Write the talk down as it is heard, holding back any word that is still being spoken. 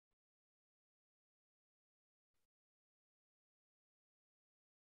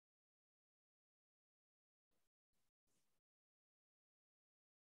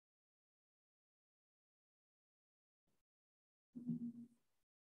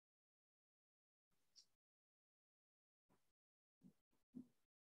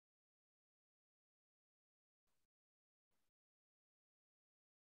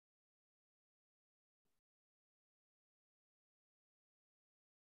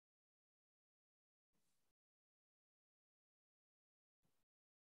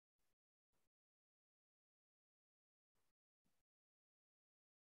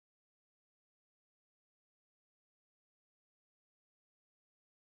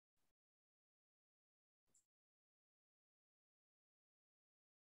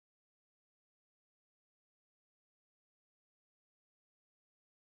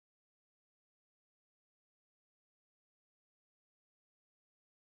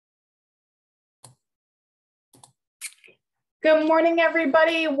Good morning,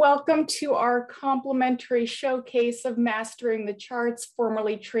 everybody. Welcome to our complimentary showcase of Mastering the Charts,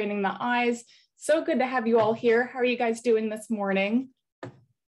 formerly Training the Eyes. So good to have you all here. How are you guys doing this morning?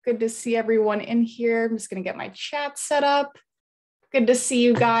 Good to see everyone in here. I'm just going to get my chat set up. Good to see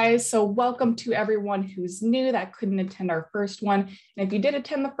you guys. So welcome to everyone who's new that couldn't attend our first one. And if you did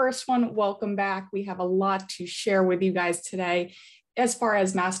attend the first one, welcome back. We have a lot to share with you guys today. As far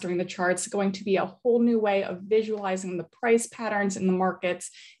as mastering the charts, going to be a whole new way of visualizing the price patterns in the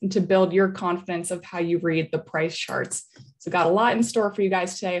markets and to build your confidence of how you read the price charts. So got a lot in store for you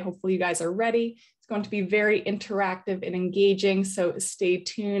guys today. Hopefully you guys are ready. It's going to be very interactive and engaging, so stay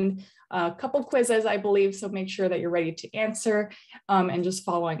tuned. A couple quizzes, I believe, so make sure that you're ready to answer and just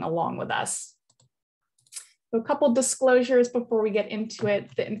following along with us. So a couple disclosures before we get into it.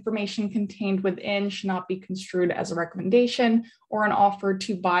 The information contained within should not be construed as a recommendation or an offer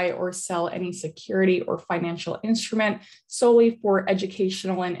to buy or sell any security or financial instrument solely for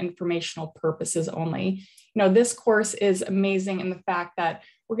educational and informational purposes only. You know, this course is amazing in the fact that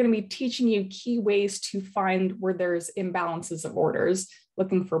we're going to be teaching you key ways to find where there's imbalances of orders,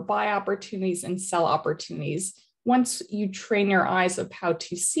 looking for buy opportunities and sell opportunities. Once you train your eyes of how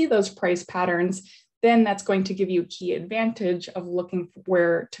to see those price patterns, then that's going to give you a key advantage of looking for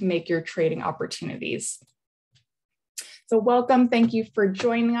where to make your trading opportunities. So welcome, thank you for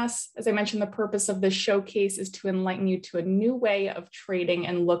joining us. As I mentioned, the purpose of this showcase is to enlighten you to a new way of trading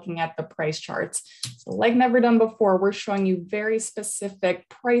and looking at the price charts. So like never done before, we're showing you very specific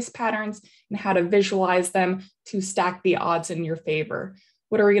price patterns and how to visualize them to stack the odds in your favor.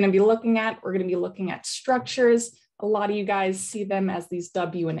 What are we going to be looking at? We're going to be looking at structures. A lot of you guys see them as these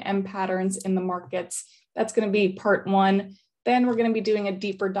W and M patterns in the markets. That's going to be part one. Then we're going to be doing a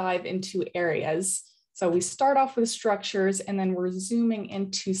deeper dive into areas. So we start off with structures and then we're zooming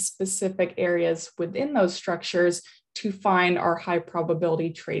into specific areas within those structures to find our high probability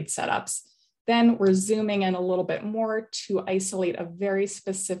trade setups. Then we're zooming in a little bit more to isolate a very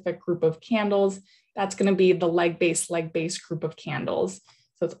specific group of candles. That's going to be the leg-based group of candles.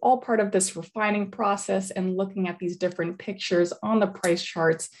 So it's all part of this refining process and looking at these different pictures on the price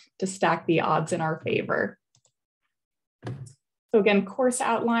charts to stack the odds in our favor. So again, course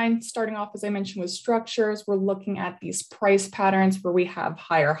outline, starting off, as I mentioned, with structures, we're looking at these price patterns where we have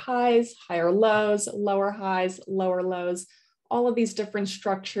higher highs, higher lows, lower highs, lower lows. All of these different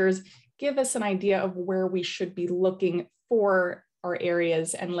structures give us an idea of where we should be looking for our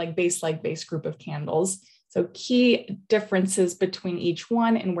areas and leg-based group of candles. So key differences between each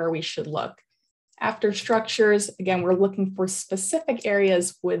one and where we should look. After structures, again, we're looking for specific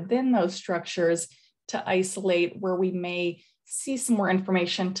areas within those structures to isolate where we may see some more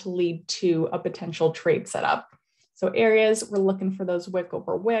information to lead to a potential trade setup. So areas, we're looking for those wick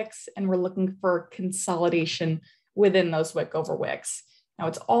over wicks, and we're looking for consolidation within those wick over wicks. Now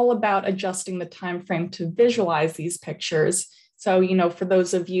it's all about adjusting the time frame to visualize these pictures. So, you know, for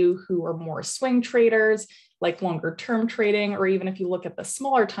those of you who are more swing traders, like longer term trading, or even if you look at the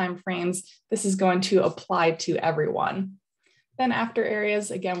smaller time frames, this is going to apply to everyone. Then after areas,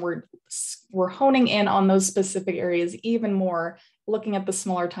 again, we're honing in on those specific areas even more, looking at the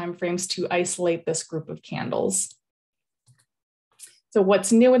smaller time frames to isolate this group of candles. So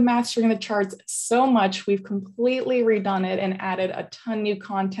what's new in mastering the charts? So much. We've completely redone it and added a ton new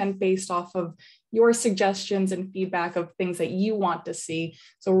content based off of your suggestions and feedback of things that you want to see.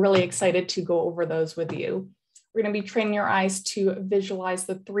 So we're really excited to go over those with you. We're going to be training your eyes to visualize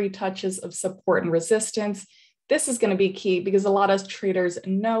the 3 touches of support and resistance. This is going to be key because a lot of traders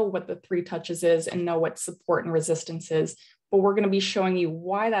know what the 3 touches is and know what support and resistance is, but we're going to be showing you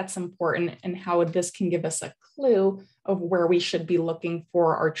why that's important and how this can give us a clue of where we should be looking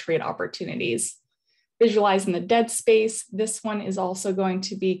for our trade opportunities. Visualizing the dead space, this one is also going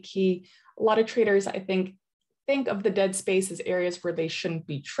to be key. A lot of traders, I think of the dead space as areas where they shouldn't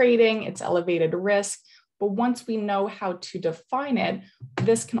be trading. It's elevated risk. But once we know how to define it,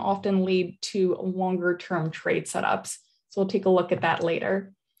 this can often lead to longer term trade setups. So we'll take a look at that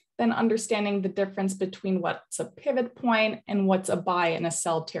later. Then understanding the difference between what's a pivot point and what's a buy and a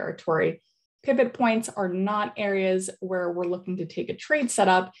sell territory. Pivot points are not areas where we're looking to take a trade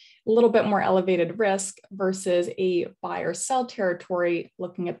setup, a little bit more elevated risk versus a buy or sell territory,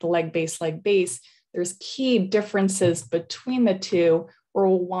 looking at the leg base. There's key differences between the two where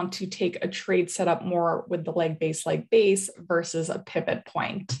we'll want to take a trade setup more with the leg base versus a pivot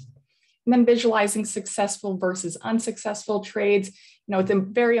point. And then visualizing successful versus unsuccessful trades. You know, it's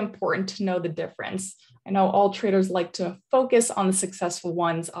very important to know the difference. I know all traders like to focus on the successful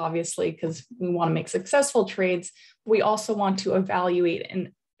ones, obviously, because we want to make successful trades. But we also want to evaluate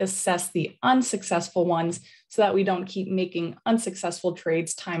and assess the unsuccessful ones so that we don't keep making unsuccessful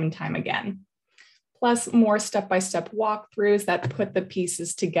trades time and time again. Plus more step-by-step walkthroughs that put the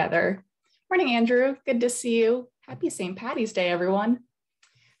pieces together. Morning, Andrew. Good to see you. Happy St. Patty's Day, everyone.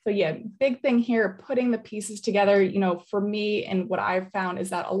 So yeah, big thing here, putting the pieces together, you know, for me and what I've found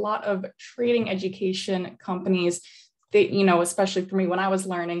is that a lot of trading education companies, they, you know, especially for me when I was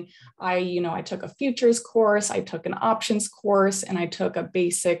learning, I took a futures course, I took an options course, and I took a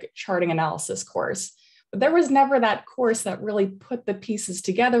basic charting analysis course. But there was never that course that really put the pieces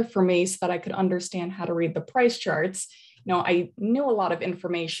together for me so that I could understand how to read the price charts. You know, I knew a lot of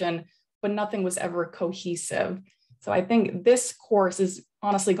information, but nothing was ever cohesive. So I think this course is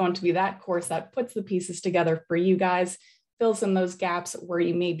honestly going to be that course that puts the pieces together for you guys, fills in those gaps where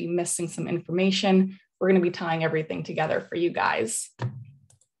you may be missing some information. We're going to be tying everything together for you guys.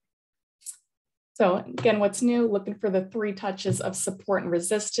 So again, what's new? Looking for the 3 touches of support and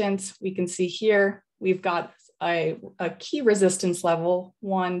resistance. We can see here, we've got a key resistance level,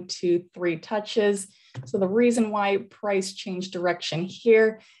 1, 2, 3 touches. So the reason why price changed direction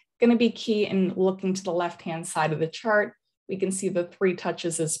here, going to be key in looking to the left-hand side of the chart. We can see the 3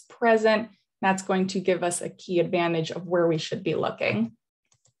 touches is present. That's going to give us a key advantage of where we should be looking.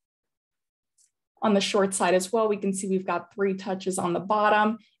 On the short side as well, we can see we've got 3 touches on the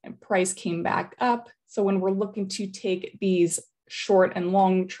bottom and price came back up. So when we're looking to take these short and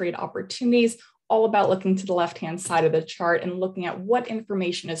long trade opportunities, all about looking to the left-hand side of the chart and looking at what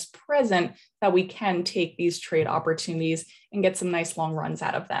information is present that we can take these trade opportunities and get some nice long runs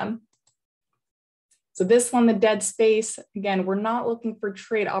out of them. So this one, the dead space, again, we're not looking for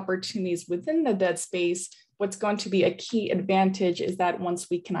trade opportunities within the dead space. What's going to be a key advantage is that once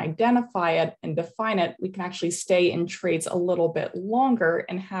we can identify it and define it, we can actually stay in trades a little bit longer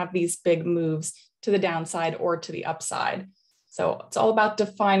and have these big moves to the downside or to the upside. So it's all about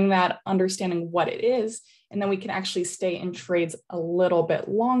defining that, understanding what it is, and then we can actually stay in trades a little bit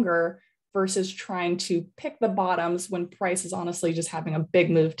longer versus trying to pick the bottoms when price is honestly just having a big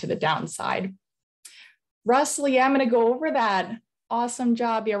move to the downside. Russell, yeah, I'm going to go over that. Awesome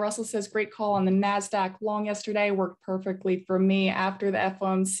job. Yeah, Russell says, great call on the NASDAQ long yesterday. Worked perfectly for me after the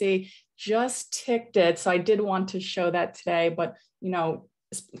FOMC. Just ticked it. So I did want to show that today, but you know,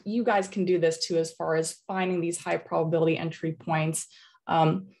 you guys can do this too as far as finding these high probability entry points.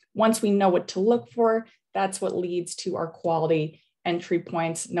 Once we know what to look for, that's what leads to our quality entry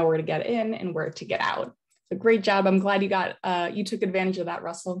points, know where to get in and where to get out. So great job. I'm glad you took advantage of that,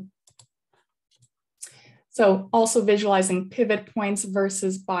 Russell. So also visualizing pivot points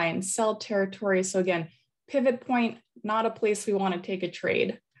versus buy and sell territory. So again, pivot point, not a place we want to take a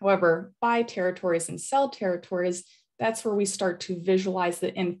trade. However, buy territories and sell territories, that's where we start to visualize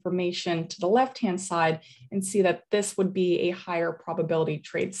the information to the left-hand side and see that this would be a higher probability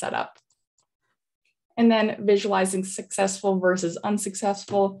trade setup. And then visualizing successful versus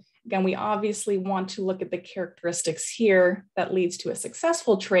unsuccessful. Again, we obviously want to look at the characteristics here that leads to a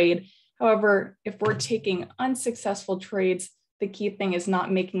successful trade. However, if we're taking unsuccessful trades, the key thing is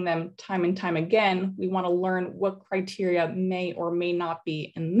not making them time and time again. We want to learn what criteria may or may not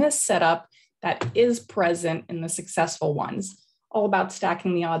be in this setup that is present in the successful ones. All about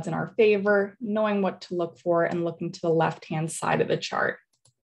stacking the odds in our favor, knowing what to look for, and looking to the left-hand side of the chart.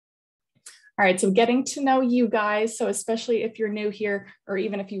 All right, so getting to know you guys. So especially if you're new here, or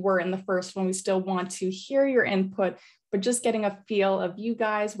even if you were in the first one, we still want to hear your input, but just getting a feel of you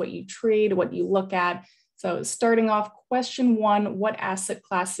guys, what you trade, what you look at. So starting off, question 1, what asset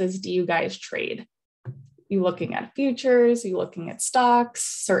classes do you guys trade? You looking at futures, you looking at stocks,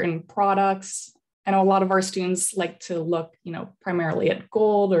 certain products? I know a lot of our students like to look, primarily at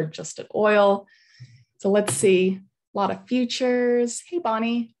gold or just at oil. So let's see, a lot of futures. Hey,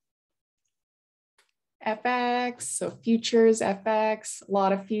 Bonnie. FX, so futures, FX, a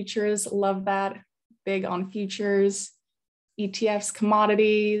lot of futures, love that. Big on futures, ETFs,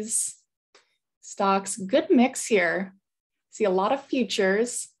 commodities, stocks, good mix here. See a lot of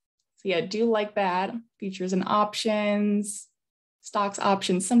futures. So yeah, do like that. Futures and options, stocks,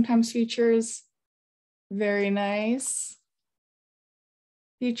 options, sometimes futures. Very nice.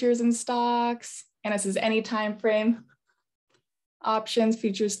 Futures and stocks. And this is any time frame. Options,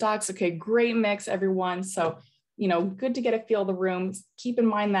 futures, stocks. Okay, great mix, everyone. So, good to get a feel of the room. Keep in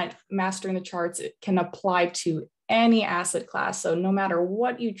mind that mastering the charts, it can apply to any asset class. So no matter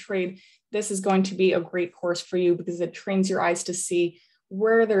what you trade, this is going to be a great course for you because it trains your eyes to see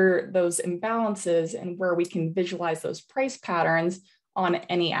where there are those imbalances and where we can visualize those price patterns on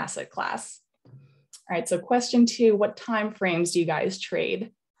any asset class. All right, so question 2, what time frames do you guys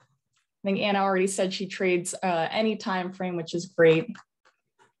trade? I think Anna already said she trades any time frame, which is great.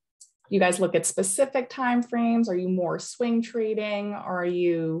 You guys look at specific time frames? Are you more swing trading? Are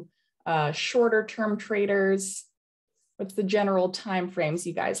you shorter term traders? What's the general time frames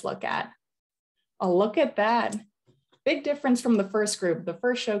you guys look at? Oh, look at that. Big difference from the first group. The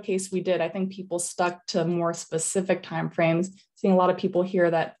first showcase we did, I think people stuck to more specific time frames. Seeing a lot of people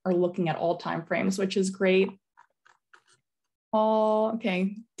here that are looking at all time frames, which is great. All,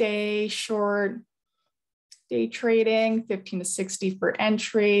 okay, day, short, day trading, 15 to 60 for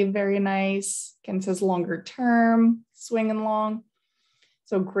entry, very nice. Again, says longer term, swing and long.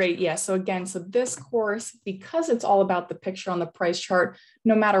 So great, yeah, so again, so this course, because it's all about the picture on the price chart,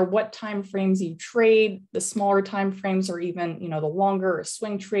 no matter what time frames you trade, the smaller time frames or even, you know, the longer or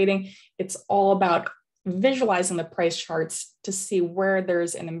swing trading, it's all about visualizing the price charts to see where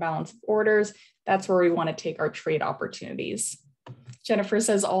there's an imbalance of orders. That's where we want to take our trade opportunities. Jennifer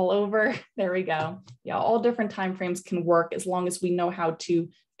says all over, there we go. Yeah, all different time frames can work as long as we know how to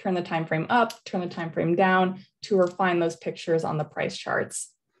turn the time frame up, turn the time frame down to refine those pictures on the price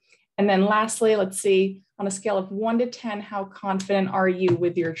charts. And then lastly, let's see, on a scale of 1 to 10, how confident are you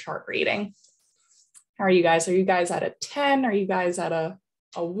with your chart reading? How are you guys? Are you guys at a 10? Are you guys at a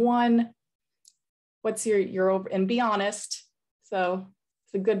 1? What's your over, and be honest. So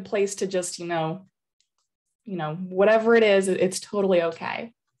it's a good place to just, you know, whatever it is, it's totally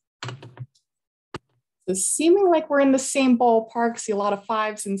okay. So seeming like we're in the same ballpark, see a lot of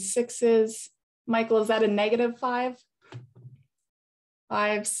 5s and 6s. Michael, is that a -5?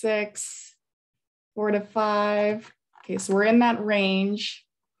 5, 6, 4 to 5. Okay, so we're in that range.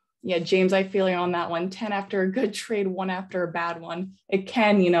 Yeah, James, I feel you on that one. 10 after a good trade, 1 after a bad one. It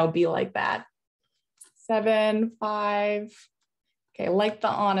can, you know, be like that. 7, 5. Okay, like the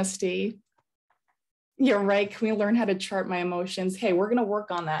honesty. You're right. Can we learn how to chart my emotions? Hey, we're going to work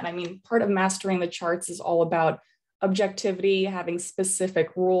on that. I mean, part of mastering the charts is all about objectivity, having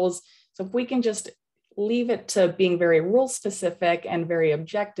specific rules. So if we can just leave it to being very rule specific and very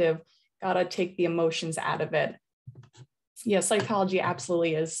objective, gotta take the emotions out of it. Yeah, psychology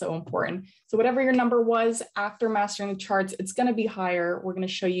absolutely is so important. So whatever your number was after mastering the charts, it's going to be higher. We're going to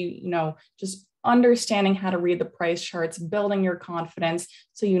show you, you know, just understanding how to read the price charts, building your confidence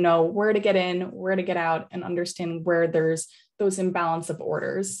so you know where to get in, where to get out, and understanding where there's those imbalance of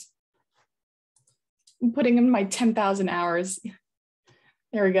orders. I'm putting in my 10,000 hours.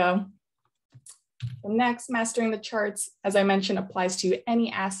 There we go. The next, mastering the charts, as I mentioned, applies to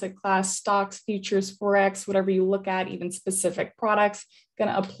any asset class, stocks, futures, Forex, whatever you look at, even specific products, going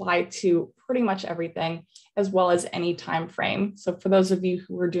to apply to pretty much everything, as well as any time frame. So for those of you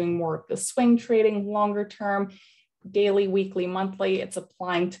who are doing more of the swing trading, longer term, daily, weekly, monthly, it's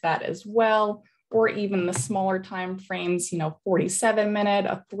applying to that as well. Or even the smaller time frames, you know, 47-minute,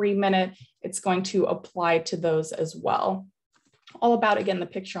 a 3-minute, it's going to apply to those as well. All about, again, the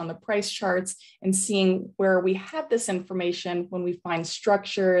picture on the price charts and seeing where we have this information when we find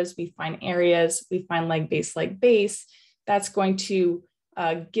structures, we find areas, we find leg base, that's going to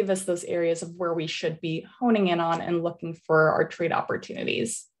give us those areas of where we should be honing in on and looking for our trade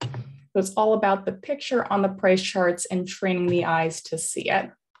opportunities. So it's all about the picture on the price charts and training the eyes to see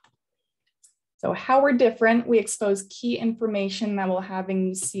it. So how we're different, we expose key information that will having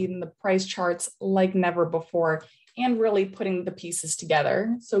you see in the price charts like never before, and really putting the pieces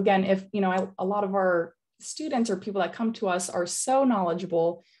together. So again, if you know a lot of our students or people that come to us are so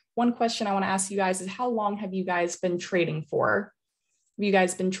knowledgeable, one question I want to ask you guys is, how long have you guys been trading for? Have you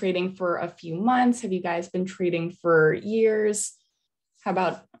guys been trading for a few months? Have you guys been trading for years? How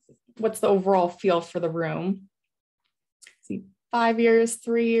about, what's the overall feel for the room? See, 5 years,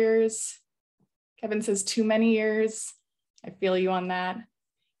 3 years. Kevin says too many years. I feel you on that.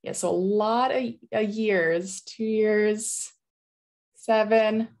 Yeah, so a lot of years, 2 years,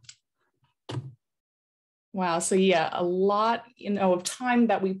 7. Wow, so yeah, a lot, you know, of time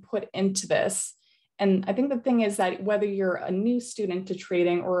that we put into this. And I think the thing is that whether you're a new student to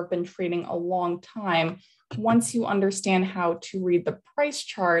trading or have been trading a long time, once you understand how to read the price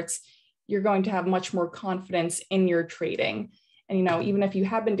charts, you're going to have much more confidence in your trading. And, you know, even if you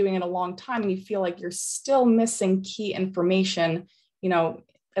have been doing it a long time and you feel like you're still missing key information, you know,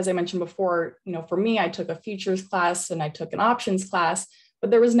 as I mentioned before, you know, for me, I took a futures class and I took an options class,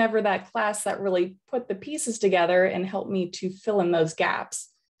 but there was never that class that really put the pieces together and helped me to fill in those gaps.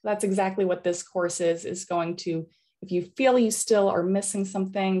 So that's exactly what this course is going to, if you feel you still are missing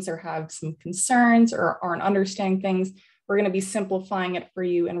some things or have some concerns or aren't understanding things, we're going to be simplifying it for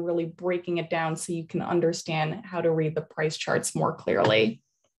you and really breaking it down so you can understand how to read the price charts more clearly.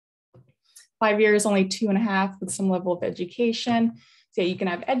 5 years, only 2.5 with some level of education. So yeah, you can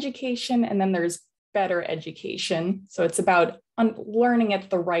have education and then there's better education. So it's about learning it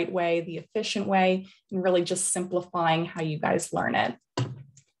the right way, the efficient way, and really just simplifying how you guys learn it.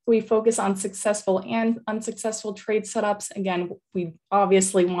 We focus on successful and unsuccessful trade setups. Again, we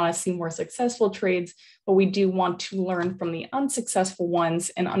obviously want to see more successful trades, but we do want to learn from the unsuccessful ones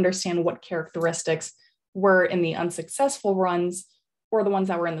and understand what characteristics were in the unsuccessful runs or the ones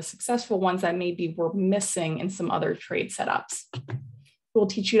that were in the successful ones that maybe were missing in some other trade setups. We'll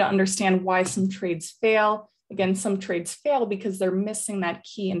teach you to understand why some trades fail. Again, some trades fail because they're missing that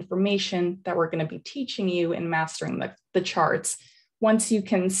key information that we're going to be teaching you in mastering the charts. Once you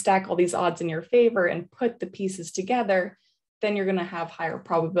can stack all these odds in your favor and put the pieces together, then you're going to have higher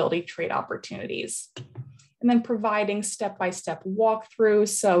probability trade opportunities. And then providing step-by-step walkthrough.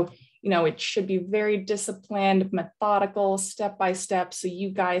 So, it should be very disciplined, methodical, step-by-step, so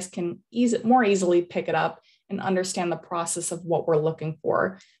you guys can more easily pick it up and understand the process of what we're looking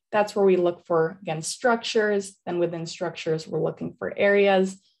for. That's where we look for, again, structures. Then within structures, we're looking for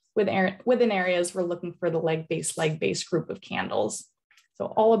areas. Within areas, we're looking for the leg-based group of candles. So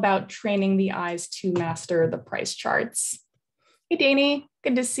all about training the eyes to master the price charts. Hey, Danny,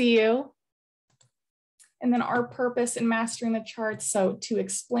 good to see you. And then our purpose in mastering the charts, so to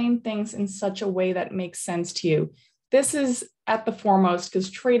explain things in such a way that makes sense to you. This is at the foremost because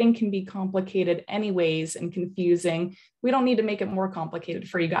trading can be complicated anyways and confusing. We don't need to make it more complicated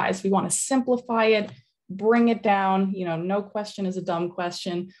for you guys. We want to simplify it, bring it down. No question is a dumb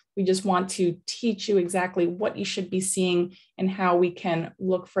question. We just want to teach you exactly what you should be seeing and how we can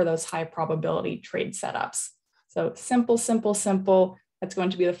look for those high probability trade setups. So simple, simple, simple. That's going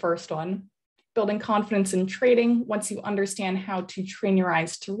to be the first one. Building confidence in trading. Once you understand how to train your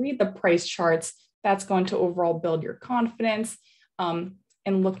eyes to read the price charts, that's going to overall build your confidence and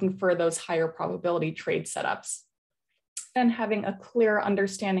looking for those higher probability trade setups. Then having a clear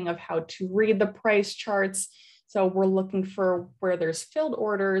understanding of how to read the price charts. So we're looking for where there's filled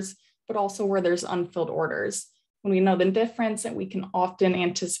orders, but also where there's unfilled orders. When we know the difference, and we can often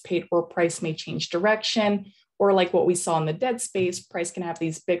anticipate where price may change direction, or like what we saw in the dead space, price can have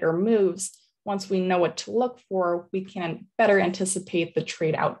these bigger moves. Once we know what to look for, we can better anticipate the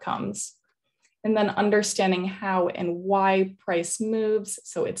trade outcomes. And then understanding how and why price moves.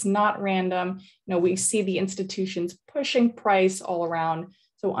 So it's not random. We see the institutions pushing price all around.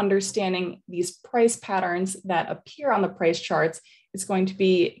 So understanding these price patterns that appear on the price charts is going to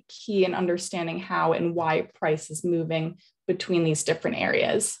be key in understanding how and why price is moving between these different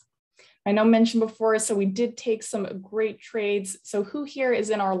areas. I know mentioned before, so we did take some great trades. So who here is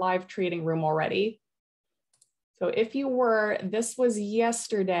in our live trading room already? So if you were, this was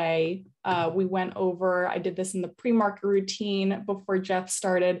yesterday, we went over, I did this in the pre-market routine before Jeff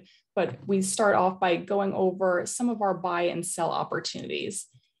started, but we start off by going over some of our buy and sell opportunities.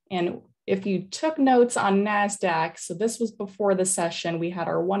 And if you took notes on NASDAQ, so this was before the session, we had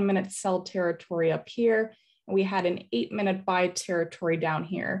our 1 minute sell territory up here, and we had an 8 minute buy territory down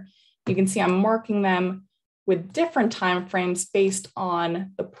here. You can see I'm marking them with different time frames based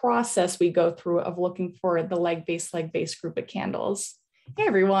on the process we go through of looking for the leg-based group of candles. Hey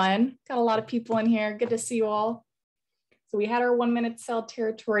everyone, got a lot of people in here. Good to see you all. So we had our 1 minute sell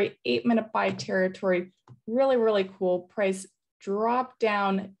territory, 8 minute buy territory. Really, really cool. Price dropped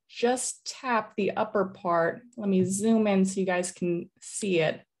down, just tap the upper part. Let me zoom in so you guys can see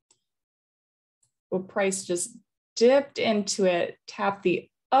it. Well, price just dipped into it, tapped the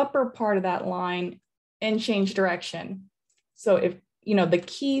upper part of that line and change direction. So if, the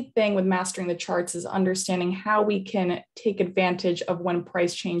key thing with mastering the charts is understanding how we can take advantage of when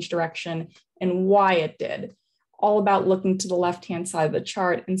price changed direction and why it did. All about looking to the left-hand side of the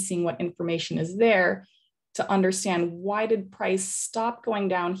chart and seeing what information is there to understand why did price stop going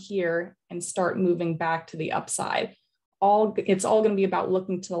down here and start moving back to the upside. It's all going to be about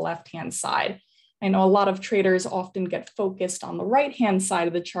looking to the left-hand side. I know a lot of traders often get focused on the right-hand side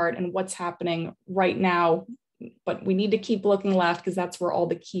of the chart and what's happening right now, but we need to keep looking left because that's where all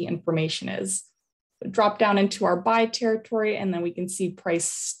the key information is. Drop down into our buy territory, and then we can see price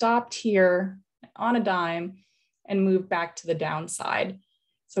stopped here on a dime and move back to the downside.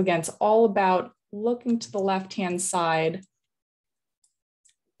 So again, it's all about looking to the left-hand side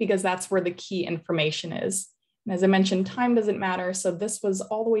because that's where the key information is. And as I mentioned, time doesn't matter. So this was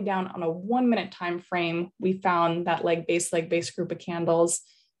all the way down on a 1 minute time frame. We found that leg-based group of candles,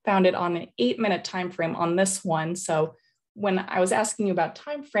 found it on an 8 minute time frame on this one. So when I was asking you about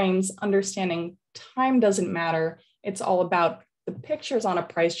time frames, understanding time doesn't matter. It's all about the pictures on a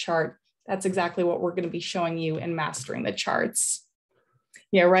price chart. That's exactly what we're going to be showing you in mastering the charts.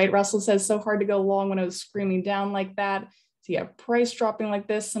 Yeah, right. Russell says so hard to go long when I was screaming down like that. So yeah, price dropping like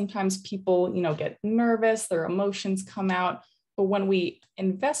this, sometimes people, get nervous, their emotions come out. but when we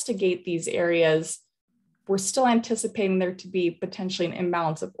investigate these areas, we're still anticipating there to be potentially an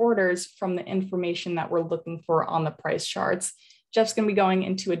imbalance of orders from the information that we're looking for on the price charts. Jeff's going to be going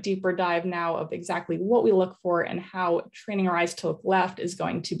into a deeper dive now of exactly what we look for and how training our eyes to look left is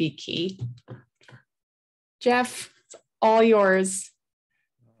going to be key. Jeff, it's all yours.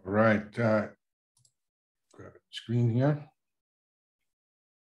 All right. Grab a screen here.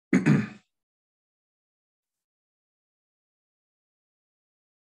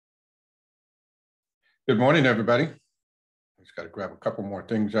 Good morning, everybody. Just got to grab a couple more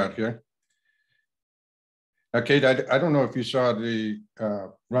things out here. Kate, I don't know if you saw the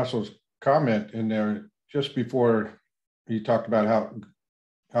Russell's comment in there just before he talked about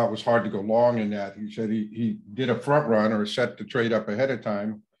how it was hard to go long in that. He said he did a front run or set the trade up ahead of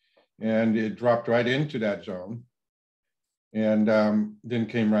time, and it dropped right into that zone and then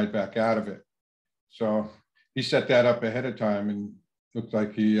came right back out of it. So he set that up ahead of time and looked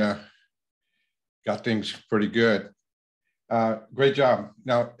like he got things pretty good. Great job.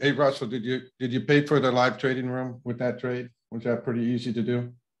 Now, hey, Russell, did you pay for the live trading room with that trade? Was that pretty easy to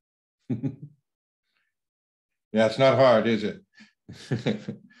do? Yeah, it's not hard, is it?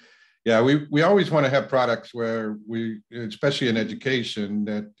 Yeah, we always want to have products where we, especially in education,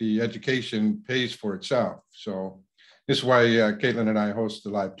 that the education pays for itself. So this is why Kaitlyn and I host the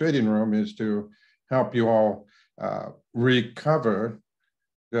live trading room, is to help you all recover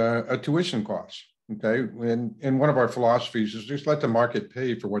a tuition cost. Okay, and one of our philosophies is just let the market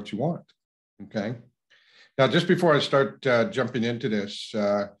pay for what you want. Okay, now just before I start jumping into this,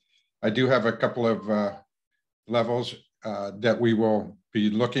 I do have a couple of levels that we will be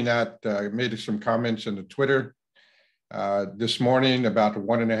looking at. I made some comments in the Twitter this morning about a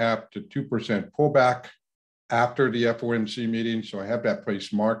 1.5 to 2% pullback after the FOMC meeting. So I have that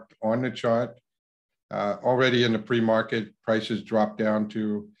place marked on the chart. Already in the pre-market, prices dropped down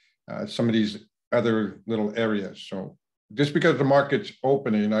to some of these other little areas. So just because the market's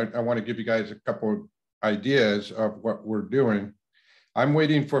opening, I want to give you guys a couple of ideas of what we're doing. I'm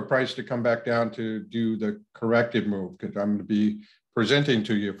waiting for price to come back down to do the corrective move, because I'm going to be presenting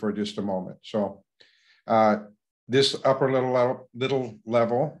to you for just a moment. So this upper little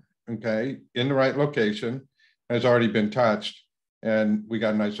level, okay, in the right location, has already been touched, and we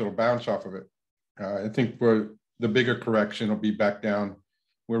got a nice little bounce off of it. I think the bigger correction will be back down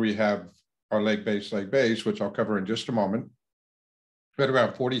where we have our leg base, which I'll cover in just a moment. Right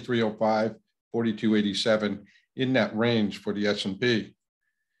around 43.05, 42.87, in that range for the S&P.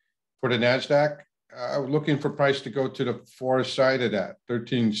 For the NASDAQ, looking for price to go to the far side of that,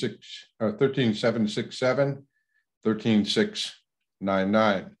 13.767,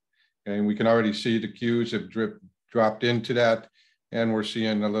 13.699. And we can already see the Qs have dropped into that, and we're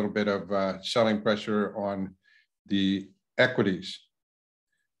seeing a little bit of selling pressure on the equities.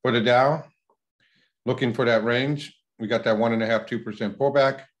 For the Dow, looking for that range, we got that 1.5 to 2%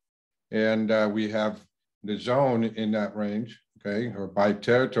 pullback, and we have the zone in that range, okay, or by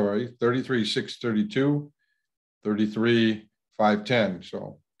territory, 33,632, 33,510.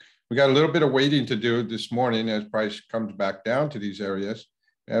 So we got a little bit of waiting to do this morning as price comes back down to these areas.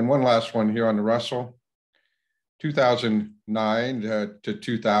 And one last one here on the Russell, 2009 to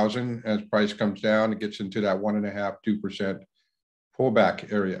 2000, as price comes down, it gets into that 1.5 to 2%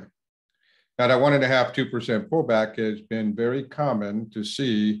 pullback area. Now, that 1.5 to 2% pullback has been very common to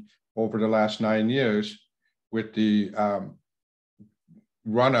see over the last 9 years with the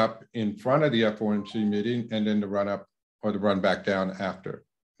run up in front of the FOMC meeting, and then the run up or the run back down after.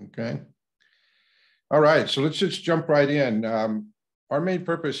 Okay. All right. So let's just jump right in. Our main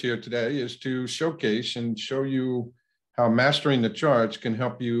purpose here today is to showcase and show you how mastering the charts can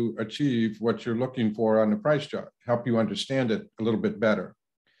help you achieve what you're looking for on the price chart, help you understand it a little bit better.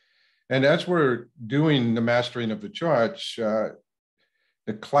 And as we're doing the mastering of the charts, the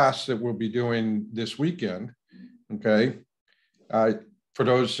class that we'll be doing this weekend, okay, for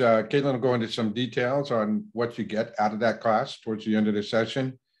those, Kaitlyn will go into some details on what you get out of that class towards the end of the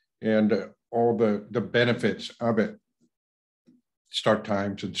session, and all the benefits of it, start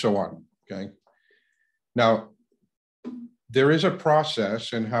times and so on, okay? Now, there is a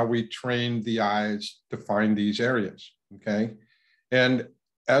process in how we train the eyes to find these areas, okay? And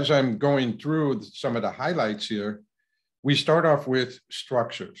as I'm going through some of the highlights here, we start off with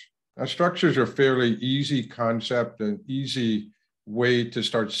structures. Now, structures are fairly easy concept and easy way to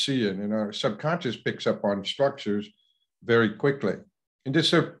start seeing, and our subconscious picks up on structures very quickly. And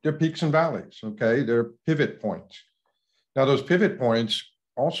just they're peaks and valleys, okay? They're pivot points. Now, those pivot points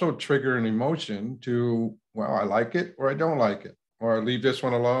also trigger an emotion to, well, I like it or I don't like it, or I leave this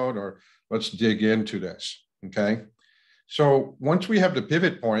one alone, or let's dig into this, okay? So once we have the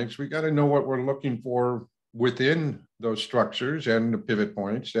pivot points, we got to know what we're looking for within those structures and the pivot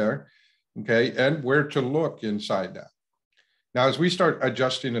points there, okay, and where to look inside that. Now, as we start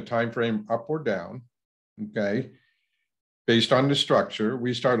adjusting the time frame up or down, okay, based on the structure,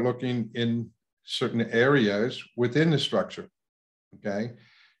 we start looking in certain areas within the structure, okay?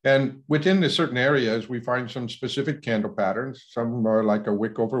 And within the certain areas, we find some specific candle patterns. Some are like a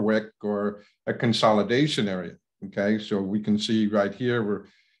wick over wick or a consolidation area, okay? So we can see right here where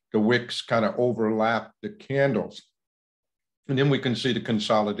the wicks kind of overlap the candles. And then we can see the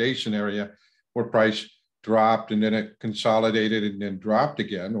consolidation area where price dropped and then it consolidated and then dropped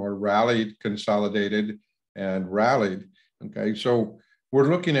again, or rallied, consolidated, and rallied. Okay, so we're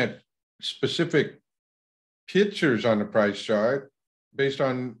looking at specific pictures on the price chart based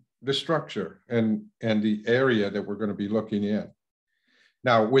on the structure and the area that we're going to be looking in.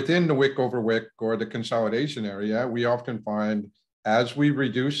 Now, within the wick over wick or the consolidation area, we often find as we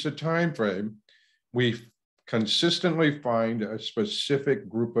reduce the time frame, we consistently find a specific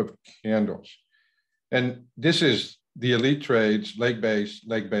group of candles. And this is the elite trades, leg base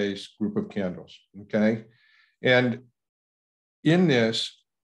group of candles, okay? And in this,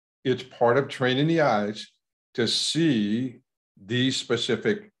 it's part of training the eyes to see these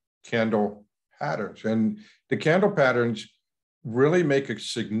specific candle patterns. And the candle patterns really make a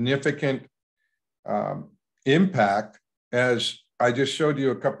significant impact, as I just showed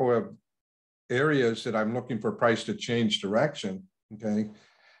you a couple of areas that I'm looking for price to change direction, okay?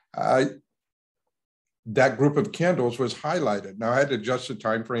 That group of candles was highlighted. Now I had to adjust the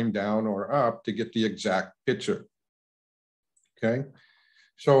time frame down or up to get the exact picture, okay?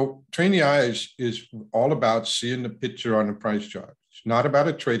 So train the eyes is all about seeing the picture on the price chart. It's not about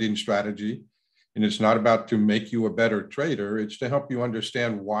a trading strategy, and it's not about to make you a better trader. It's to help you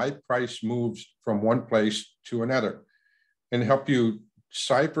understand why price moves from one place to another and help you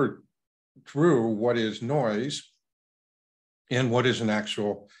cipher through what is noise and what is an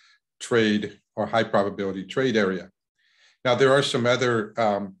actual trade or high probability trade area. Now, there are some other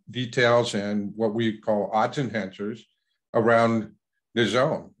details and what we call odds enhancers around the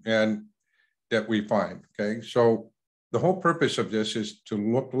zone and that we find, okay? So the whole purpose of this is to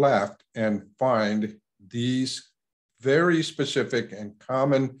look left and find these very specific and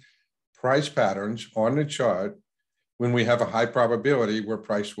common price patterns on the chart when we have a high probability where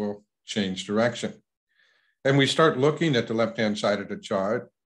price will change direction. And we start looking at the left-hand side of the chart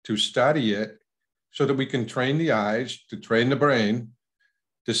to study it so that we can train the eyes, to train the brain,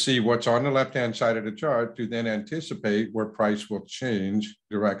 to see what's on the left-hand side of the chart, to then anticipate where price will change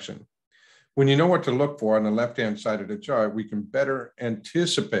direction. When you know what to look for on the left-hand side of the chart, we can better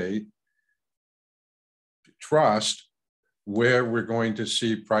anticipate, trust where we're going to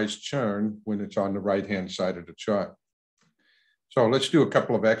see price churn when it's on the right-hand side of the chart. So let's do a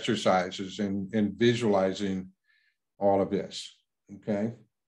couple of exercises in visualizing all of this, okay?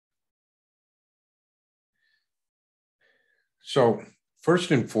 So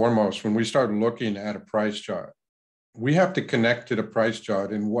first and foremost, when we start looking at a price chart, we have to connect to the price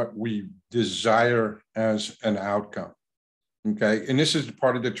chart in what we desire as an outcome, okay? And this is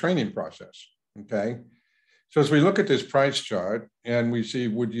part of the training process, okay? So as we look at this price chart and we see,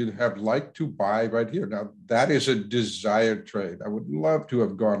 would you have liked to buy right here? Now, that is a desired trade. I would love to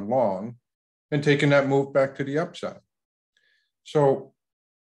have gone long and taken that move back to the upside. So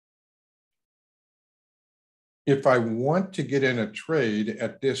if I want to get in a trade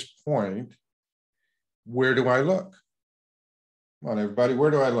at this point, where do I look? Come on, everybody,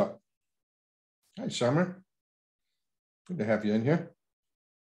 where do I look? Hi, Summer. Good to have you in here.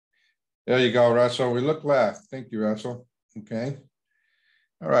 There you go, Russell. We look left. Thank you, Russell. Okay.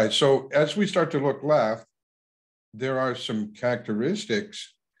 All right. So as we start to look left, there are some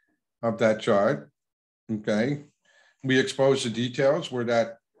characteristics of that chart. Okay. We expose the details where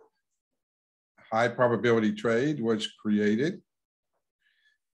that high probability trade was created.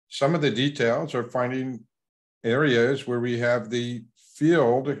 Some of the details are finding areas where we have the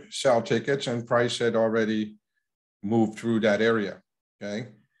field sell tickets and price had already moved through that area. Okay.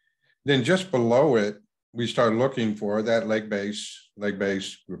 Then just below it, we start looking for that leg base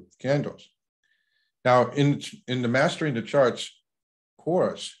group of candles. Now, in the Mastering the Charts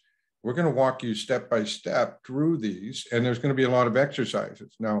course, we're going to walk you step by step through these, and there's going to be a lot of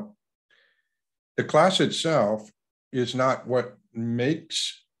exercises. Now, the class itself is not what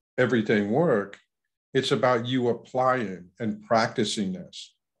makes everything work. It's about you applying and practicing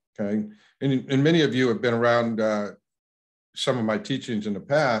this, okay? And many of you have been around some of my teachings in the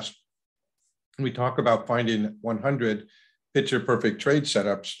past. We talk about finding 100 picture perfect trade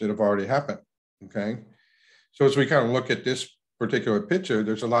setups that have already happened, okay? So as we kind of look at this particular picture,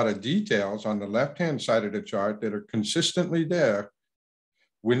 there's a lot of details on the left-hand side of the chart that are consistently there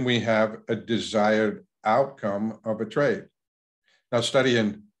when we have a desired outcome of a trade. Now,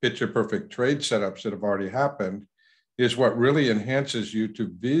 studying picture-perfect trade setups that have already happened is what really enhances you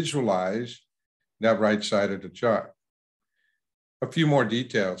to visualize that right side of the chart. A few more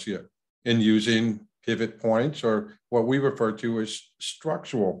details here in using pivot points, or what we refer to as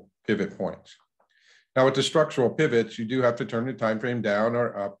structural pivot points. Now, with the structural pivots, you do have to turn the time frame down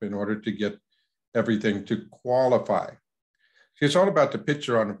or up in order to get everything to qualify. See, it's all about the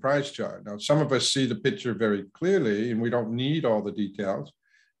picture on the price chart. Now, some of us see the picture very clearly, and we don't need all the details.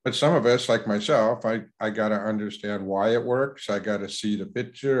 But some of us, like myself, I got to understand why it works. I got to see the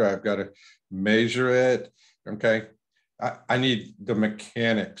picture. I've got to measure it. Okay. I need the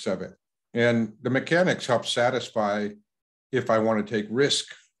mechanics of it. And the mechanics help satisfy if I want to take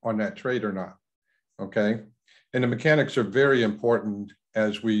risk on that trade or not. Okay. And the mechanics are very important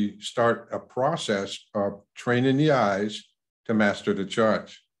as we start a process of training the eyes to master the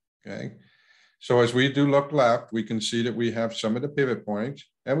charts. Okay. So as we do look left, we can see that we have some of the pivot points,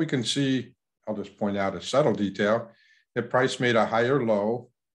 and we can see, I'll just point out a subtle detail, that price made a higher low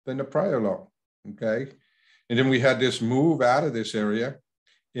than the prior low. Okay. And then we had this move out of this area.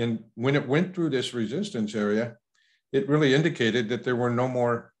 And when it went through this resistance area, it really indicated that there were no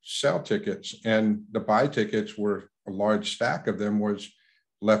more sell tickets, and the buy tickets were, a large stack of them was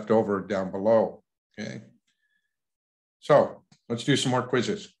left over down below. Okay. So let's do some more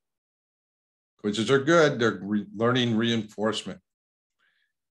quizzes. Quizzes are good. They're learning reinforcement.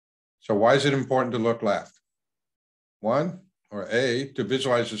 So why is it important to look left? One, or A, to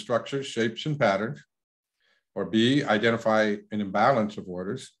visualize the structures, shapes, and patterns. Or B, identify an imbalance of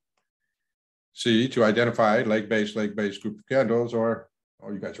orders. C, to identify leg-based group of candles. Or,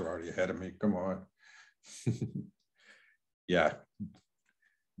 oh, you guys are already ahead of me. Come on. Yeah.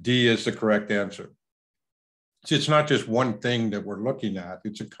 D is the correct answer. See, it's not just one thing that we're looking at.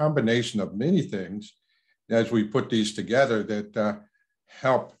 It's a combination of many things as we put these together that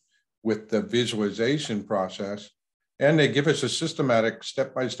help with the visualization process. And they give us a systematic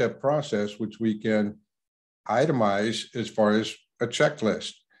step-by-step process, which we can itemize as far as a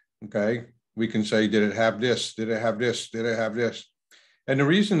checklist. Okay. We can say, did it have this? Did it have this? Did it have this? And the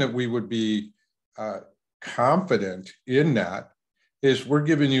reason that we would be confident in that is we're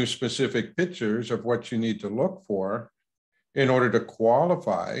giving you specific pictures of what you need to look for in order to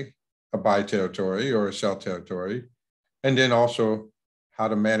qualify a buy territory or a sell territory, and then also how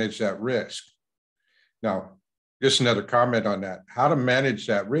to manage that risk. Now, just another comment on that. How to manage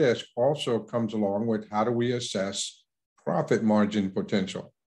that risk also comes along with how do we assess profit margin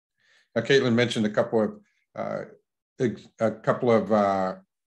potential. Now, Kaitlyn mentioned a couple of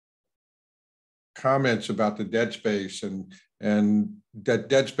comments about the dead space, and that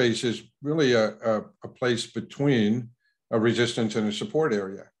dead space is really a place between a resistance and a support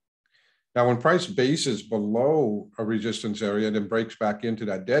area. Now, when price bases below a resistance area and then breaks back into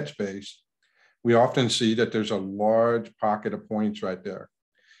that dead space, we often see that there's a large pocket of points right there.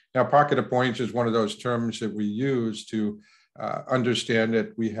 Now, pocket of points is one of those terms that we use to understand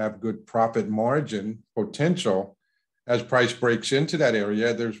that we have good profit margin potential. As price breaks into that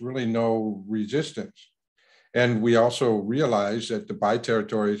area, there's really no resistance. And we also realize that the buy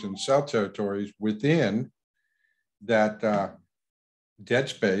territories and sell territories within that dead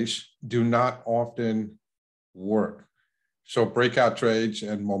space do not often work. So breakout trades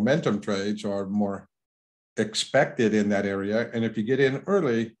and momentum trades are more expected in that area. And if you get in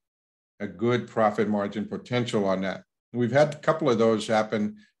early, a good profit margin potential on that. We've had a couple of those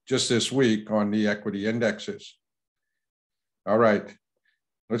happen just this week on the equity indexes. All right,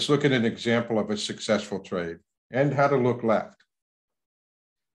 let's look at an example of a successful trade and how to look left.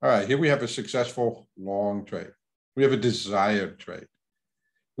 All right, here we have a successful long trade. We have a desired trade.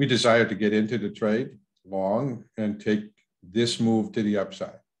 We desire to get into the trade long and take this move to the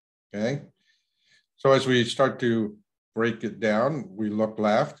upside, okay? So as we start to break it down, we look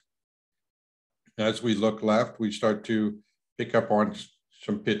left. As we look left, we start to pick up on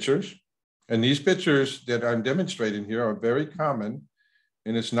some pictures. And these pictures that I'm demonstrating here are very common,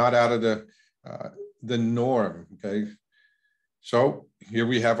 and it's not out of the norm, okay? So here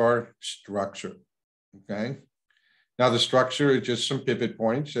we have our structure, okay? Now the structure is just some pivot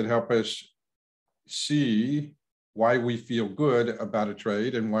points that help us see why we feel good about a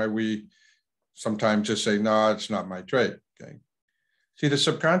trade and why we sometimes just say, no, it's not my trade, okay? See, the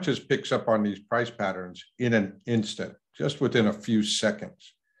subconscious picks up on these price patterns in an instant, just within a few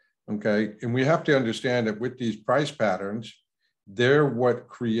seconds, okay? And we have to understand that with these price patterns, they're what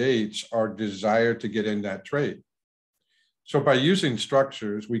creates our desire to get in that trade. So by using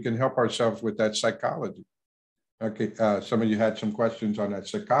structures, we can help ourselves with that psychology. Okay, some of you had some questions on that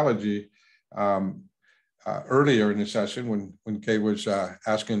psychology earlier in the session when Kay was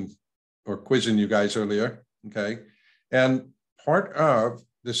asking or quizzing you guys earlier, okay? And part of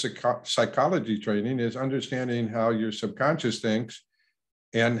the psychology training is understanding how your subconscious thinks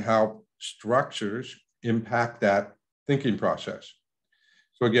and how structures impact that thinking process.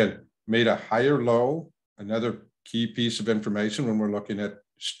 So again, made a higher low, another key piece of information when we're looking at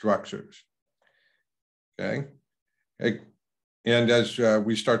structures, okay? And as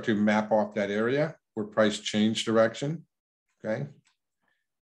we start to map off that area where price change direction, okay?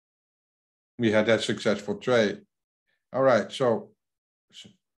 We had that successful trade. All right, so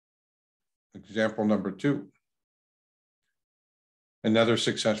example number 2. Another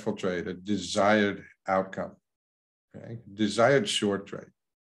successful trade, a desired outcome, okay? Desired short trade.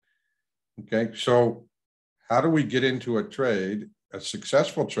 Okay, so how do we get into a trade, a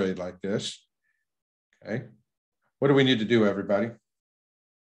successful trade like this? Okay, what do we need to do, everybody?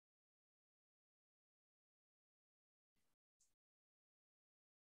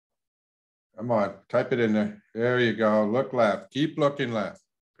 Come on, type it in there. There you go. Look left. Keep looking left.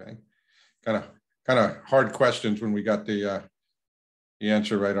 Okay, kind of hard questions when we got the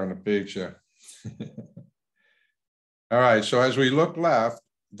answer right on the page there. All right, so as we look left,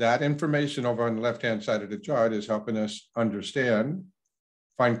 that information over on the left-hand side of the chart is helping us understand,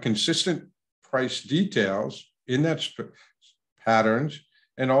 find consistent price details in that patterns,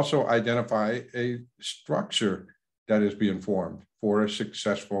 and also identify a structure that is being formed for a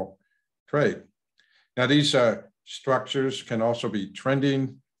successful trade. Now, these structures can also be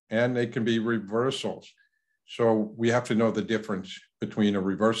trending and they can be reversals. So we have to know the difference between a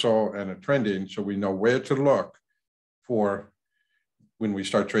reversal and a trending so we know where to look for when we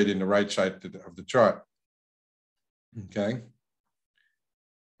start trading the right side of the chart. Okay.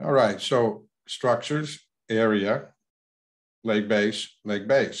 All right, so structures, area, leg base,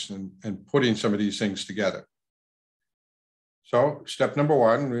 and putting some of these things together. So step number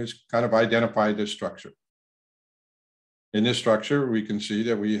 1 is kind of identify this structure. In this structure, we can see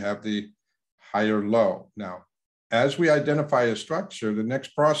that we have the higher low. Now, as we identify a structure, the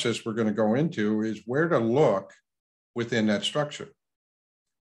next process we're going to go into is where to look within that structure.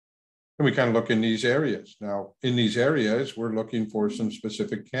 And we kind of look in these areas. Now, in these areas, we're looking for some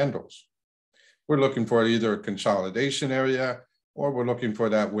specific candles. We're looking for either a consolidation area or we're looking for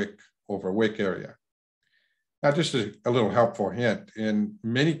that wick over wick area. Now, just a little helpful hint, in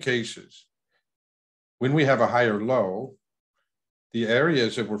many cases, when we have a higher low, the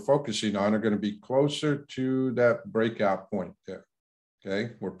areas that we're focusing on are going to be closer to that breakout point there,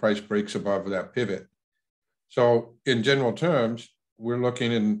 okay, where price breaks above that pivot. So in general terms, we're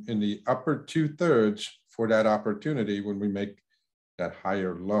looking in the upper 2/3 for that opportunity when we make that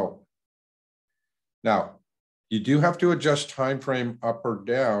higher low. Now, you do have to adjust time frame up or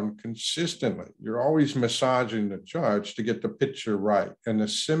down consistently. You're always massaging the charts to get the picture right and the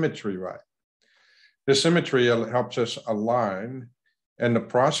symmetry right. The symmetry helps us align, and the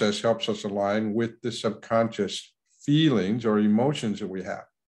process helps us align with the subconscious feelings or emotions that we have,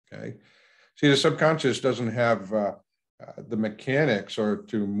 okay? See, the subconscious doesn't have the mechanics or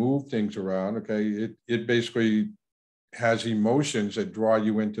to move things around, okay? It basically has emotions that draw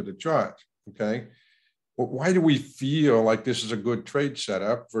you into the chart, okay? Well, why do we feel like this is a good trade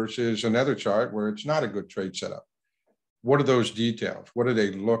setup versus another chart where it's not a good trade setup? What are those details? What do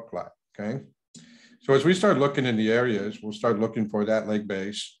they look like, okay? So as we start looking in the areas, we'll start looking for that leg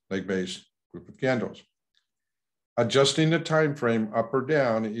base group of candles. Adjusting the time frame up or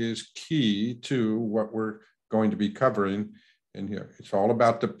down is key to what we're going to be covering in here. It's all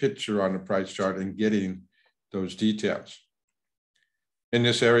about the picture on the price chart and getting those details. In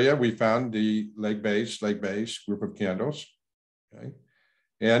this area, we found the leg base group of candles, okay?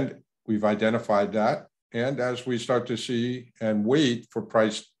 And we've identified that. And as we start to see and wait for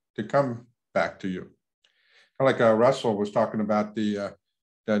price to come back to you. Like Russell was talking about the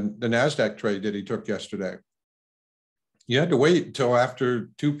NASDAQ trade that he took yesterday. You had to wait until after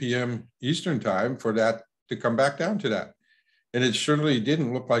 2 p.m. Eastern time for that to come back down to that. And it surely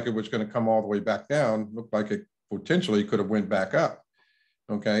didn't look like it was going to come all the way back down. It looked like it potentially could have went back up,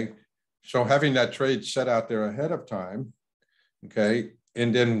 okay? So having that trade set out there ahead of time, okay?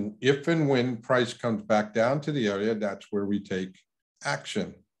 And then if and when price comes back down to the area, that's where we take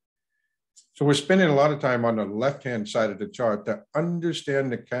action. So we're spending a lot of time on the left-hand side of the chart to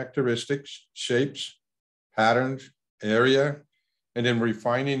understand the characteristics, shapes, patterns, area, and then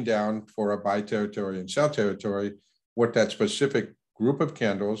refining down for a buy territory and sell territory what that specific group of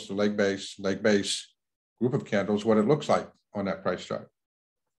candles, the leg base group of candles, what it looks like on that price chart.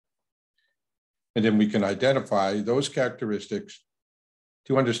 And then we can identify those characteristics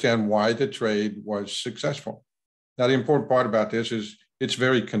to understand why the trade was successful. Now, the important part about this is it's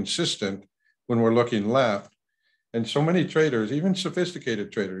very consistent when we're looking left. And so many traders, even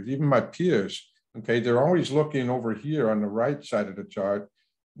sophisticated traders, even my peers, okay, they're always looking over here on the right side of the chart,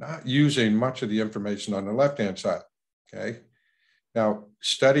 not using much of the information on the left-hand side, okay? Now,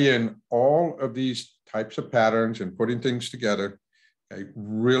 studying all of these types of patterns and putting things together, okay,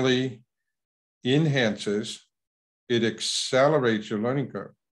 really enhances, it accelerates your learning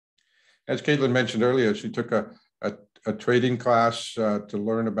curve. As Kaitlyn mentioned earlier, she took a trading class to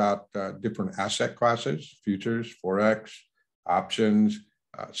learn about different asset classes, futures, Forex, options,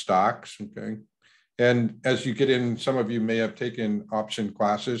 stocks, okay? And as you get in, some of you may have taken option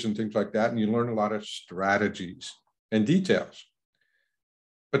classes and things like that, and you learn a lot of strategies and details.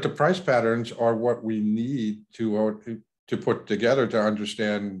 But the price patterns are what we need to put together to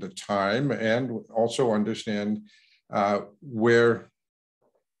understand the time and also understand where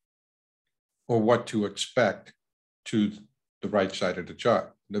or what to expect to the right side of the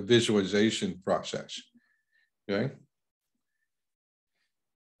chart, the visualization process, okay?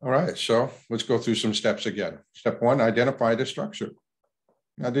 All right, so let's go through some steps again. Step one, identify the structure.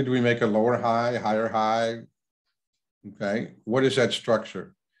 Now, did we make a lower high, higher high? Okay, what is that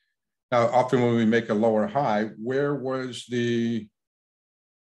structure? Now, often when we make a lower high, where was the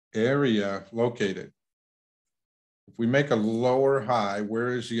area located? If we make a lower high, where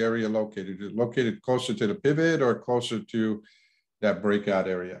is the area located? Is it located closer to the pivot or closer to that breakout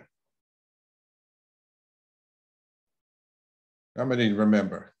area? How many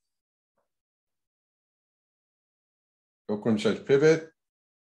remember? Ochrym says pivot.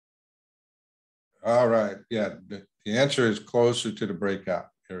 All right, yeah, the answer is closer to the breakout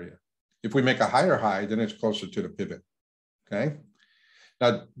area. If we make a higher high, then it's closer to the pivot, okay?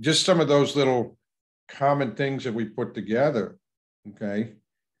 Now, just some of those little common things that we put together, okay?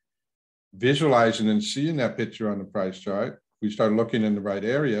 Visualizing and seeing that picture on the price chart, we start looking in the right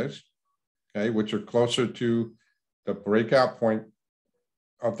areas, okay, which are closer to the breakout point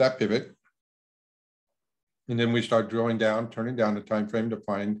of that pivot. And then we start drilling down, turning down the time frame to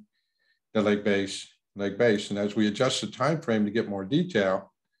find the leg base. And as we adjust the time frame to get more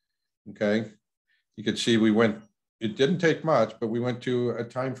detail, okay, you can see it didn't take much, but we went to a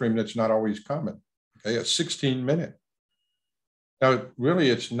time frame that's not always common, okay, a 16-minute. Now, really,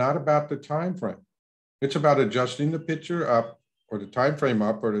 it's not about the time frame. It's about adjusting the picture up or the time frame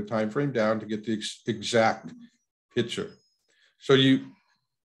up or the time frame down to get the exact picture. So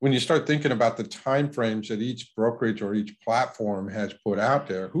when you start thinking about the time frames that each brokerage or each platform has put out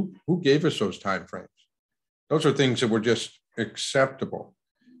there, who gave us those time frames? Those are things that were just acceptable.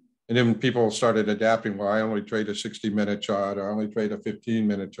 And then people started adapting. Well, I only trade a 60-minute chart, or I only trade a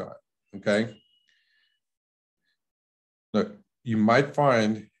 15-minute chart, okay? Look, you might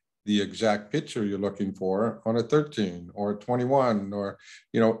find the exact picture you're looking for on a 13 or a 21 or,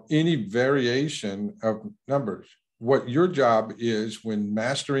 any variation of numbers. What your job is when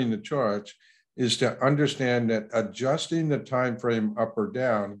mastering the charts is to understand that adjusting the time frame up or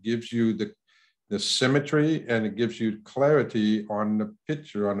down gives you the symmetry and it gives you clarity on the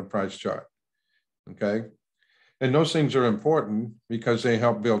picture on the price chart, okay? And those things are important because they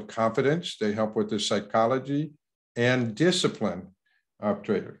help build confidence, they help with the psychology and discipline of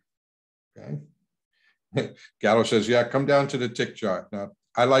traders, okay? Gallo says, yeah, come down to the tick chart. Now,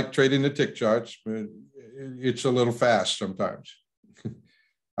 I like trading the tick charts, but it's a little fast sometimes.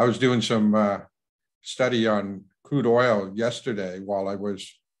 I was doing some study on crude oil yesterday while I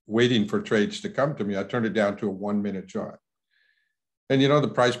was waiting for trades to come to me. I turned it down to a 1-minute chart. And the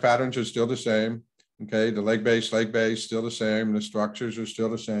price patterns are still the same. Okay, the leg base, still the same. The structures are still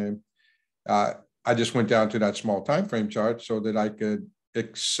the same. I just went down to that small time frame chart so that I could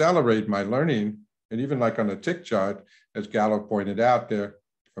accelerate my learning. And even like on the tick chart, as Gallo pointed out there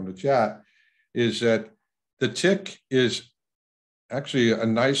from the chat, is that the tick is actually a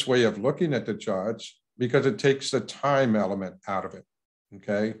nice way of looking at the charts because it takes the time element out of it,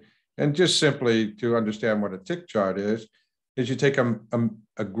 okay? And just simply to understand what a tick chart is you take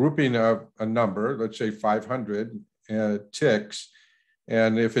a grouping of a number, let's say 500 ticks,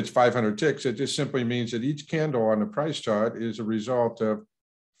 and if it's 500 ticks, it just simply means that each candle on the price chart is a result of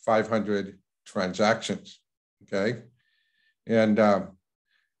 500 transactions, okay? And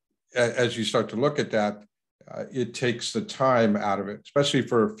as you start to look at that, it takes the time out of it, especially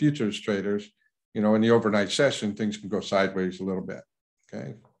for futures traders. In the overnight session, things can go sideways a little bit,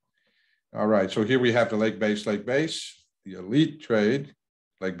 okay? All right, so here we have the leg base, the elite trade,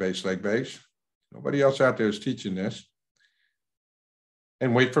 leg base. Nobody else out there is teaching this.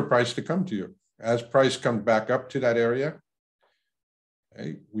 And wait for price to come to you. As price comes back up to that area,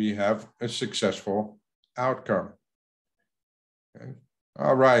 okay, we have a successful outcome. Okay.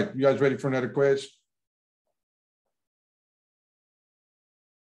 All right, you guys ready for another quiz?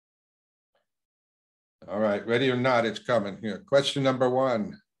 All right, ready or not, it's coming here. Question number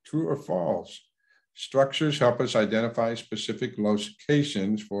 1, true or false? Structures help us identify specific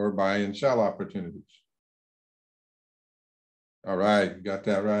locations for buy and sell opportunities. All right, you got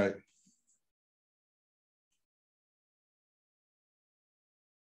that right.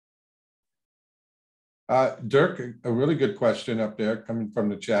 Dirk, a really good question up there coming from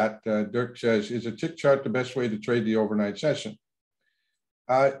the chat. Dirk says, is a tick chart the best way to trade the overnight session?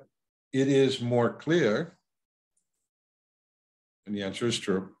 It is more clear, and the answer is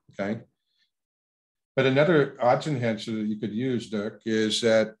true, okay? But another odds enhancer that you could use, Dirk, is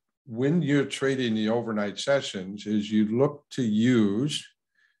that when you're trading the overnight sessions is you look to use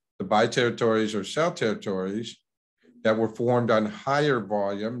the buy territories or sell territories that were formed on higher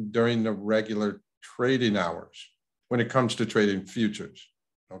volume during the regular trading hours when it comes to trading futures,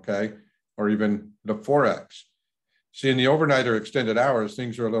 okay? Or even the Forex. See, in the overnight or extended hours,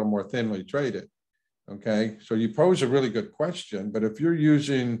 things are a little more thinly traded, okay? So you pose a really good question, but if you're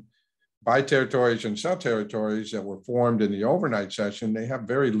using buy territories and sell territories that were formed in the overnight session, they have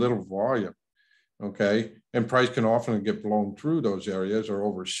very little volume, okay? And price can often get blown through those areas or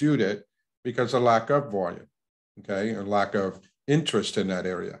overshoot it because of lack of volume, okay? Or lack of interest in that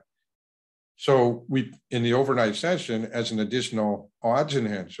area. So we, in the overnight session, as an additional odds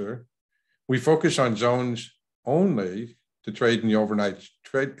enhancer, we focus on zones only to trade in the overnight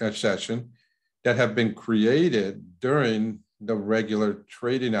trade session that have been created during the regular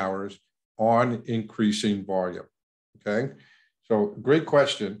trading hours on increasing volume, okay? So great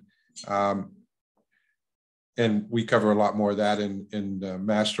question. And we cover a lot more of that in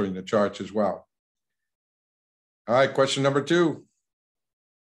mastering the charts as well. All right, question number 2.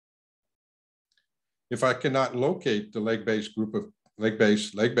 If I cannot locate the leg base group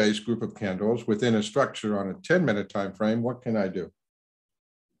of candles within a structure on a 10-minute time frame, what can I do?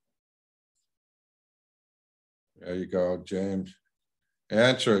 There you go, James.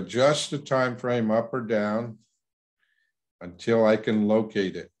 Answer, adjust the time frame up or down until I can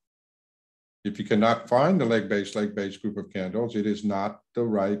locate it. If you cannot find the leg base group of candles, it is not the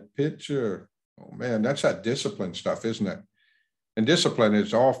right picture. Oh man, that's that discipline stuff, isn't it? And discipline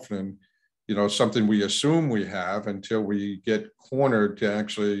is often, you know, something we assume we have until we get cornered to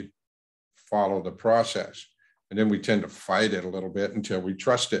actually follow the process. And then we tend to fight it a little bit until we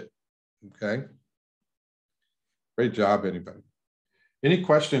trust it, okay? Great job, anybody. Any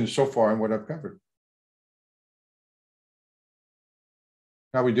questions so far on what I've covered?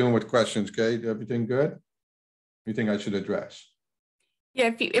 How are we doing with questions, Kate? Everything good? Anything I should address?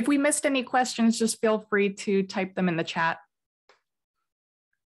 Yeah, if we missed any questions, just feel free to type them in the chat.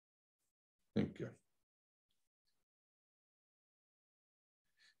 Thank you.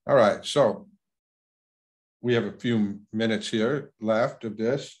 All right, so we have a few minutes here left of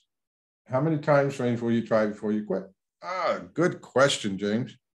this. How many time frames will you try before you quit? Good question,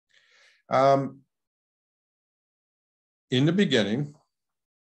 James. In the beginning,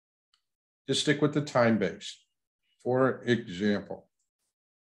 just stick with the time base. For example,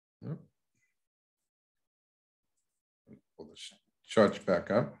 pull this charts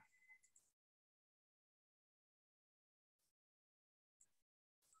back up.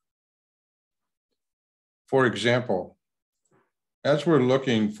 For example, as we're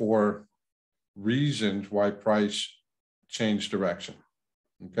looking for reasons why price changed direction,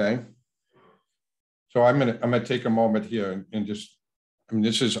 okay? So I'm gonna take a moment here and just, I mean,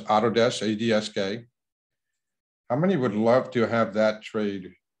 this is Autodesk, ADSK. How many would love to have that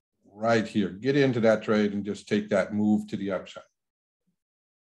trade right here? Get into that trade and just take that move to the upside,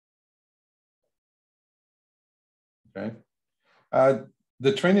 okay?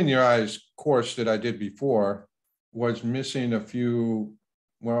 The Training Your Eyes course that I did before was missing a few,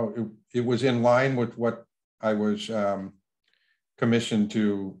 well, it was in line with what I was commissioned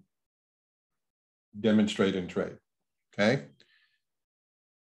to demonstrate and trade, okay?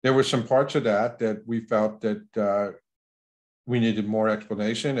 There were some parts of that that we felt that we needed more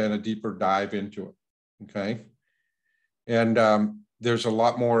explanation and a deeper dive into it, okay? And there's a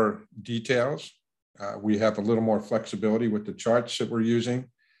lot more details. We have a little more flexibility with the charts that we're using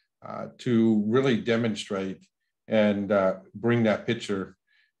to really demonstrate and bring that picture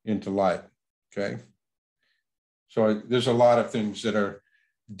into light, okay? So there's a lot of things that are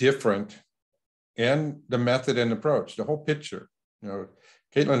different, and the method and approach, the whole picture.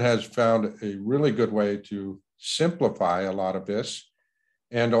 Kaitlyn has found a really good way to simplify a lot of this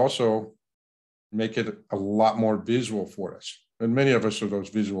and also make it a lot more visual for us. And many of us are those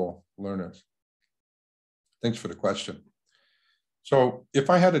visual learners. Thanks for the question. So if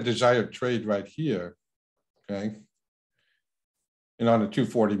I had a desired trade right here, okay, and on a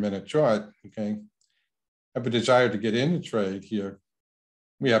 240-minute chart, okay, I have a desire to get in the trade here,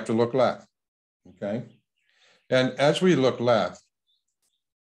 we have to look left, okay? And as we look left,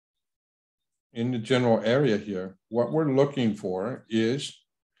 in the general area here, what we're looking for is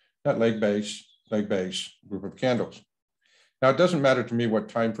that leg base group of candles. Now, it doesn't matter to me what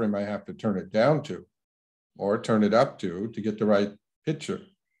time frame I have to turn it down to or turn it up to get the right picture,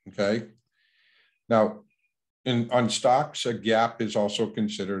 okay? Now, on stocks, a gap is also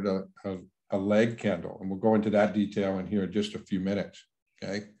considered a leg candle, and we'll go into that detail in here in just a few minutes,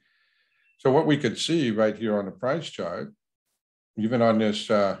 okay? So what we could see right here on the price chart, even on this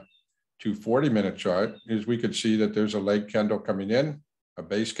 240-minute chart, is we could see that there's a leg candle coming in, a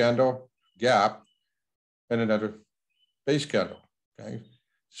base candle, gap, and another base candle, okay?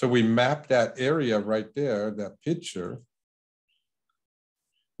 So we map that area right there, that picture,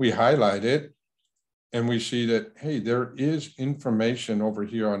 we highlight it, and we see that, hey, there is information over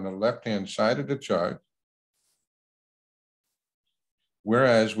here on the left-hand side of the chart,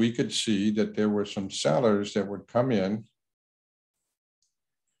 whereas we could see that there were some sellers that would come in,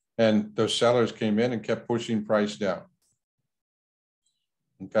 and those sellers came in and kept pushing price down,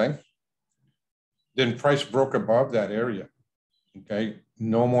 okay? Then price broke above that area, okay?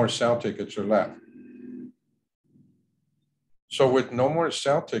 No more sell tickets are left. So with no more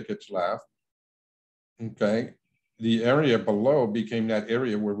sell tickets left, okay, the area below became that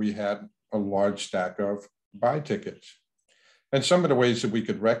area where we had a large stack of buy tickets. And some of the ways that we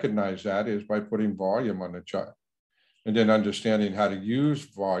could recognize that is by putting volume on the chart and then understanding how to use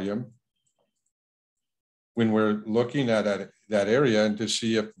volume when we're looking at that area and to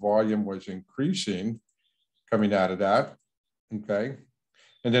see if volume was increasing coming out of that, okay?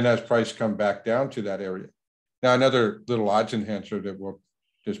 And then as price come back down to that area. Now, another little odds enhancer that we'll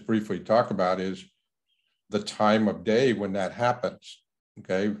just briefly talk about is the time of day when that happens,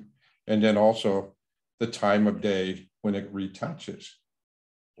 okay? And then also the time of day when it retouches.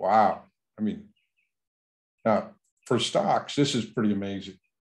 Wow. I mean, now for stocks, this is pretty amazing,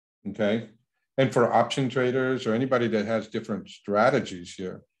 okay? And for option traders or anybody that has different strategies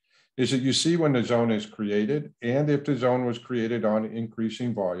here, is that you see when the zone is created and if the zone was created on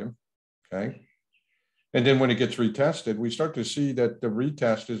increasing volume, okay? And then when it gets retested, we start to see that the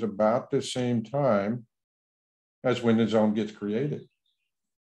retest is about the same time as when the zone gets created,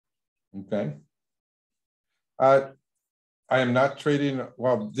 okay? I am not trading,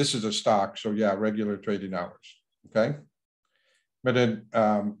 well, this is a stock, so yeah, regular trading hours, okay? But then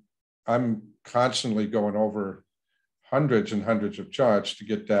I'm constantly going over hundreds and hundreds of charts to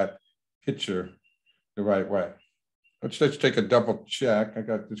get that picture the right way. Let's take a double check. I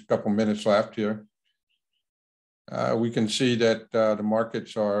got just a couple minutes left here. We can see that the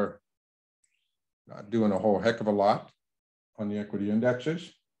markets are not doing a whole heck of a lot on the equity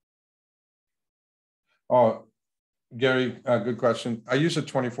indexes. Oh, Gary, good question. I use a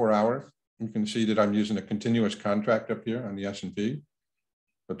 24-hour. You can see that I'm using a continuous contract up here on the S&P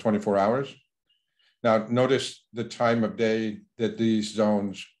for 24 hours. Now, notice the time of day that these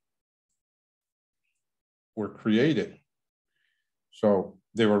zones were created. So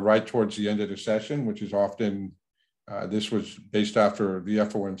they were right towards the end of the session, which is often, this was based after the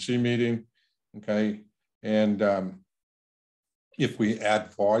FOMC meeting, okay? And if we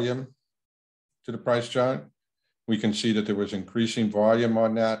add volume to the price chart, we can see that there was increasing volume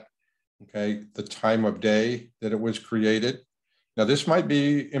on that, okay? The time of day that it was created. Now, this might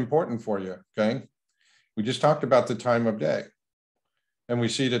be important for you, okay? We just talked about the time of day. And we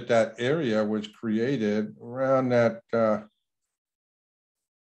see that that area was created around that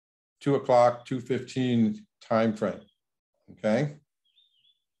 2 o'clock, 2:15 time frame, okay?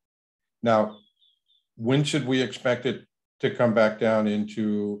 Now, when should we expect it to come back down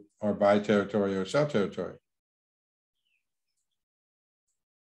into our buy territory or sell territory?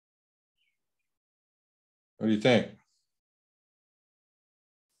 What do you think?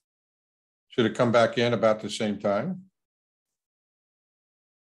 Should it come back in about the same time?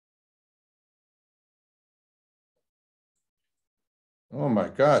 Oh my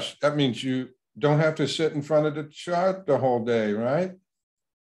gosh, that means you don't have to sit in front of the chart the whole day, right?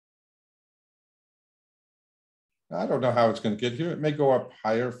 I don't know how it's going to get here. It may go up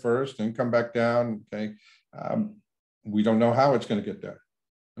higher first and come back down, okay? We don't know how it's going to get there.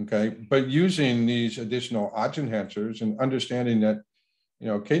 okay? But using these additional odds enhancers and understanding that, you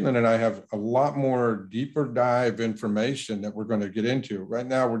know, Kaitlyn and I have a lot more deeper dive information that we're going to get into. Right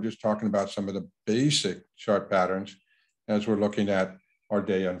now, we're just talking about some of the basic chart patterns as we're looking at our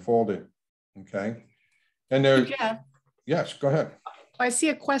day unfolding, okay? And there, Jeff, yes, go ahead. I see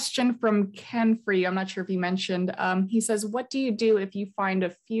a question from Ken for you. I'm not sure if you mentioned. He says, what do you do if you find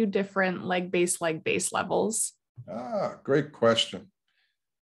a few different leg base levels? Great question.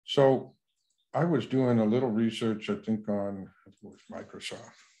 So I was doing a little research, I think on Microsoft.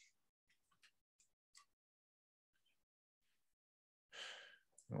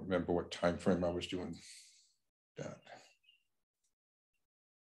 I don't remember what time frame I was doing that.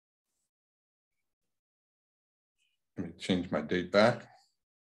 Let me change my date back.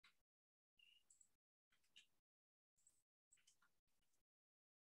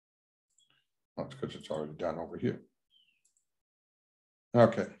 Oh, it's because it's already done over here.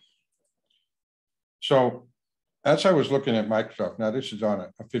 Okay. So as I was looking at Microsoft, now this is on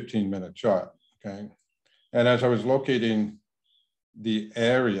a 15-minute chart, okay? And as I was locating the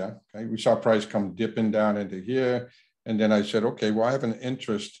area, okay, we saw price come dipping down into here. And then I said, okay, well, I have an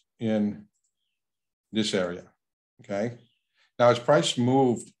interest in this area, okay? Now, as price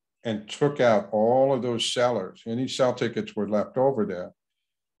moved and took out all of those sellers, any sell tickets were left over there,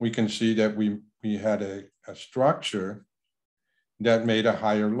 we can see that we had a structure that made a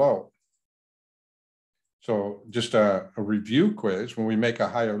higher low. So just a review quiz, when we make a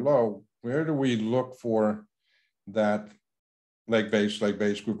higher low, where do we look for that leg base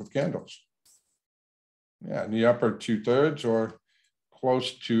group of candles? Yeah, in the upper 2/3 or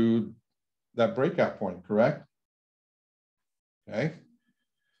close to that breakout point, correct? Okay.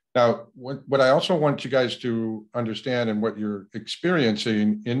 Now, what I also want you guys to understand and what you're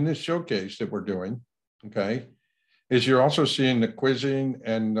experiencing in this showcase that we're doing, okay, is you're also seeing the quizzing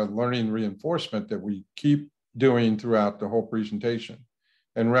and the learning reinforcement that we keep doing throughout the whole presentation.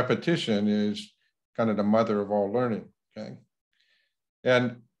 And repetition is kind of the mother of all learning, okay?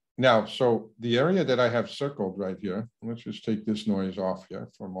 And now, so the area that I have circled right here, let's just take this noise off here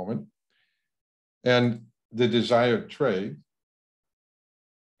for a moment. And the desired trade,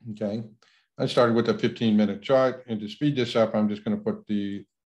 okay? I started with a 15-minute chart, and to speed this up, I'm just going to put the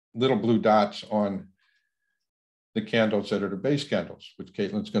little blue dots on the candles that are the base candles, which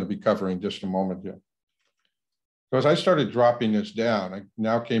Kaitlyn's going to be covering just a moment here. So as I started dropping this down, I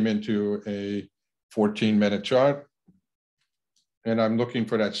now came into a 14-minute chart, and I'm looking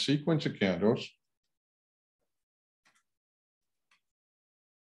for that sequence of candles.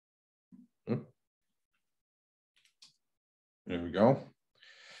 There we go.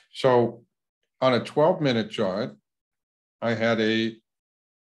 So on a 12-minute chart, I had a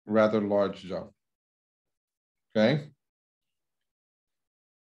rather large zone. Okay.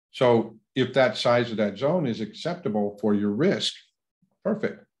 So if that size of that zone is acceptable for your risk,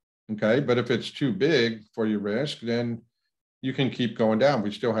 perfect. Okay. But if it's too big for your risk, then you can keep going down.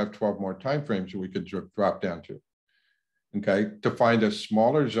 We still have 12 more time frames that we could drop down to. Okay. To find a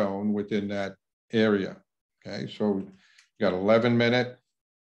smaller zone within that area. Okay. So we got 11-minute,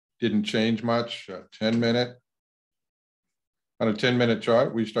 didn't change much, 10-minute. On a 10-minute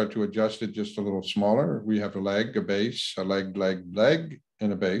chart, we start to adjust it just a little smaller. We have a leg, a base, a leg,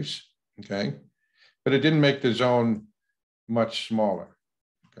 and a base, okay? But it didn't make the zone much smaller,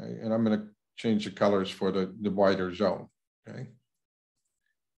 okay? And I'm gonna change the colors for the wider zone, okay?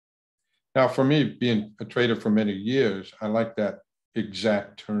 Now, for me, being a trader for many years, I like that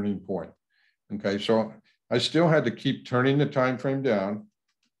exact turning point, okay? So I still had to keep turning the time frame down.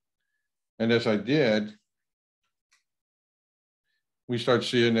 And as I did, we start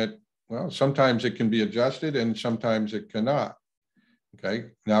seeing that, well, sometimes it can be adjusted and sometimes it cannot.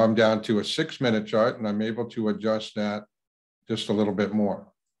 Okay, now I'm down to a 6-minute chart and I'm able to adjust that just a little bit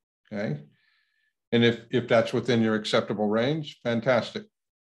more. Okay, and if that's within your acceptable range, fantastic.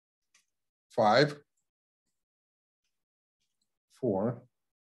 5, 4,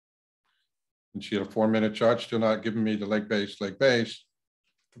 and see a 4-minute chart, still not giving me the leg base.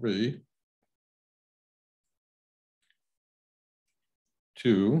 3,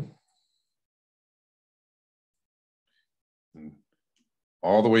 2,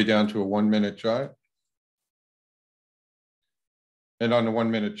 all the way down to a 1-minute chart. And on the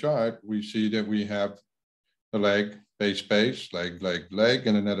 1-minute chart, we see that we have the leg, base, leg,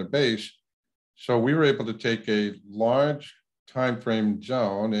 and another base. So we were able to take a large time frame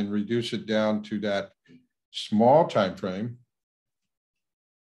zone and reduce it down to that small time frame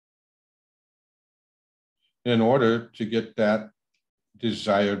in order to get that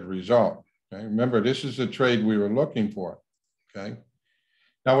desired result. Okay? Remember, this is the trade we were looking for. Okay.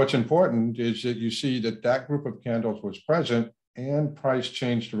 Now, what's important is that you see that that group of candles was present and price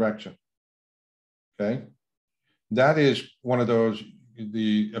changed direction. Okay. That is one of those,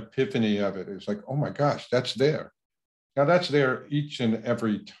 the epiphany of it is like, oh my gosh, that's there. Now that's there each and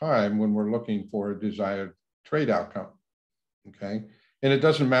every time when we're looking for a desired trade outcome. Okay. And it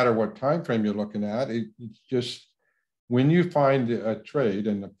doesn't matter what time frame you're looking at. It's just when you find a trade,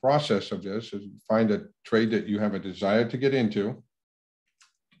 and the process of this is find a trade that you have a desire to get into.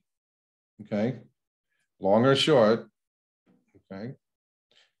 Okay. Long or short. Okay.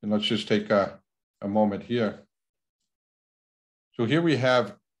 And let's just take a moment here. So here we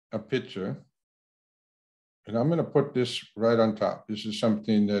have a picture, and I'm going to put this right on top. This is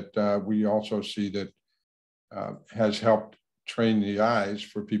something that we also see that has helped train the eyes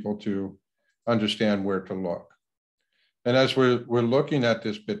for people to understand where to look. And as we're looking at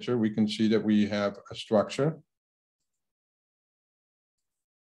this picture, we can see that we have a structure.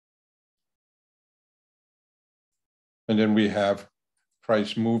 And then we have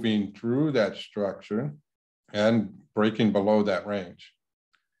price moving through that structure and breaking below that range.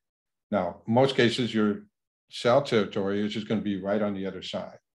 Now, in most cases, your sell territory is just going to be right on the other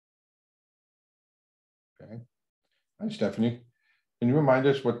side. Okay. Hi, Stephanie. Can you remind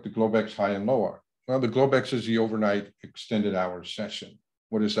us what the Globex high and low are? Well, the Globex is the overnight extended hours session.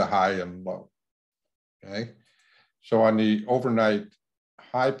 What is the high and low? Okay. So on the overnight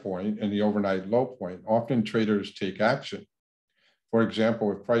high point and the overnight low point, often traders take action. For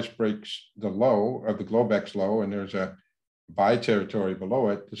example, if price breaks the low of the Globex low and there's a buy territory below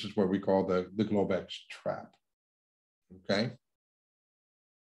it, this is what we call the Globex trap. Okay.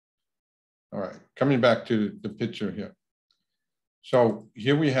 All right, coming back to the picture here. So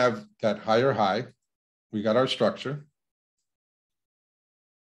here we have that higher high. We got our structure.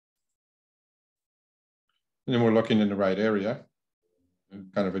 And then we're looking in the right area,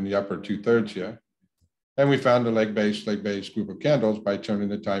 kind of in the upper 2/3 here. And we found a leg-based group of candles by turning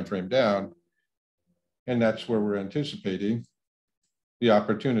the time frame down. And that's where we're anticipating the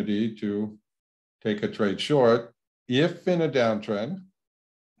opportunity to take a trade short if in a downtrend.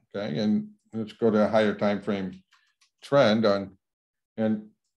 Okay, and let's go to a higher time frame trend on, and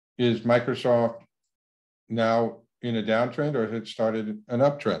is Microsoft now in a downtrend or has it started an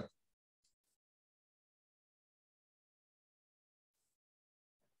uptrend?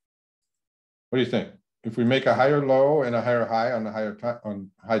 What do you think? If we make a higher low and a higher high on the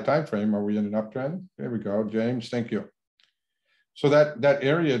high time frame, are we in an uptrend? There we go, James. Thank you. So that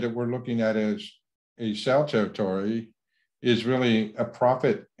area that we're looking at as a sell territory is really a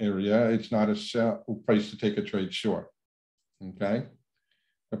profit area. It's not a place to take a trade short. Okay,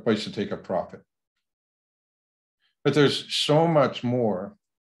 a place to take a profit. But there's so much more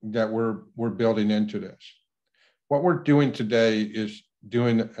that we're building into this. What we're doing today is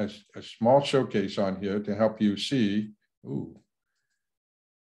doing a small showcase on here to help you see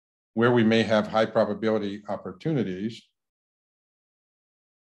where we may have high probability opportunities.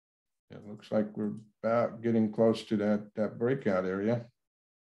 It looks like we're about getting close to that breakout area.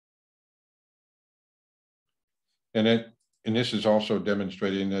 And this is also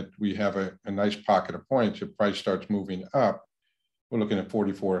demonstrating that we have a nice pocket of points. If price starts moving up, we're looking at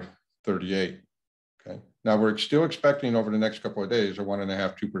 44.38. Okay. Now we're still expecting over the next couple of days a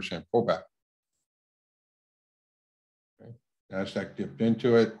 1.5%, 2% pullback. Okay. NASDAQ dipped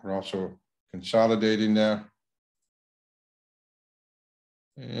into it. We're also consolidating there.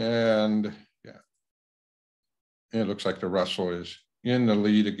 And yeah, it looks like the Russell is in the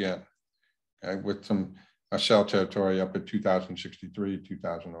lead again, okay, with a sell territory up at 2063,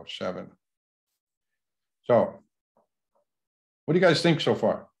 2007. So what do you guys think so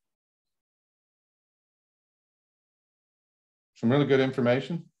far? Some really good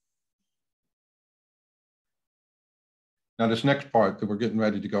information. Now this next part that we're getting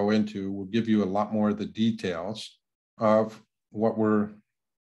ready to go into will give you a lot more of the details of what we're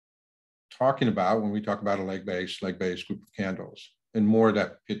talking about when we talk about a leg-based group of candles, and more of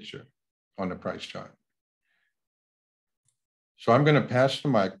that picture on the price chart. So I'm going to pass the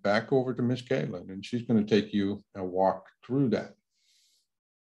mic back over to Ms. Kaitlyn, and she's going to take you a walk through that.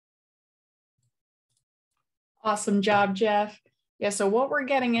 Awesome job, Jeff. Yeah, so what we're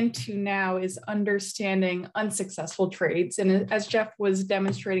getting into now is understanding unsuccessful trades. And as Jeff was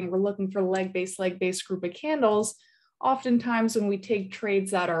demonstrating, we're looking for leg-based group of candles. Oftentimes when we take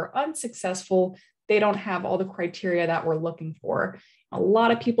trades that are unsuccessful, they don't have all the criteria that we're looking for. A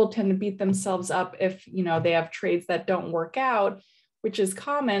lot of people tend to beat themselves up if, they have trades that don't work out, which is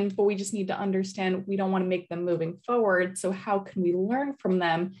common, but we just need to understand we don't want to make them moving forward. So how can we learn from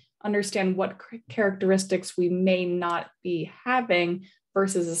them, understand what characteristics we may not be having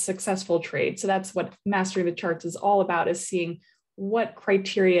versus a successful trade. So that's what mastering the charts is all about, is seeing what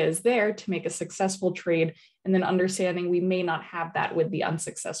criteria is there to make a successful trade, and then understanding we may not have that with the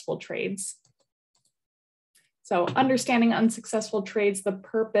unsuccessful trades. So understanding unsuccessful trades, the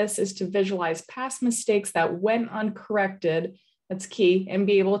purpose is to visualize past mistakes that went uncorrected, that's key, and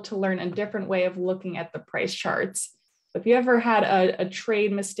be able to learn a different way of looking at the price charts. If you ever had a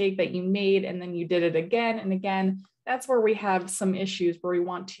trade mistake that you made and then you did it again and again, that's where we have some issues where we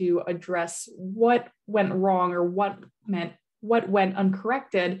want to address what went wrong or what went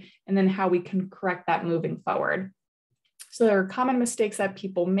uncorrected, and then how we can correct that moving forward. So there are common mistakes that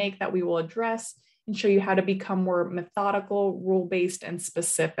people make that we will address and show you how to become more methodical, rule-based, and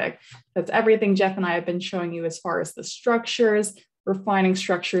specific. That's everything Jeff and I have been showing you as far as the structures, refining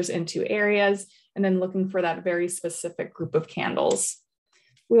structures into areas, and then looking for that very specific group of candles.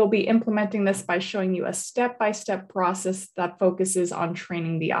 We'll be implementing this by showing you a step-by-step process that focuses on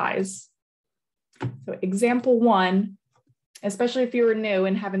training the eyes. So example 1, especially if you were new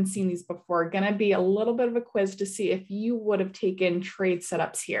and haven't seen these before, gonna be a little bit of a quiz to see if you would have taken trade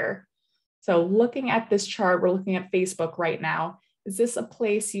setups here. So looking at this chart, we're looking at Facebook right now. Is this a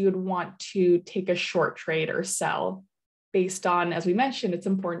place you would want to take a short trade or sell? Based on, as we mentioned, it's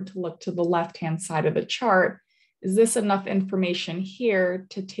important to look to the left-hand side of the chart. Is this enough information here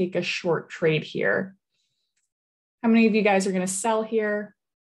to take a short trade here? How many of you guys are going to sell here?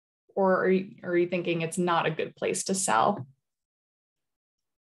 Or are you thinking it's not a good place to sell?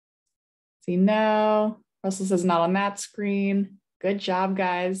 See, no. Russell says not on that screen. Good job,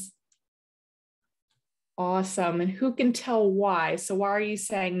 guys. Awesome. And who can tell why? So why are you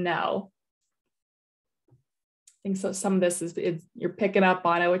saying no? I think so. Some of this is you're picking up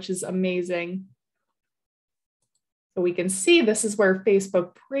on it, which is amazing. So we can see this is where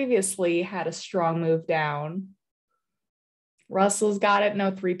Facebook previously had a strong move down. Russell's got it. No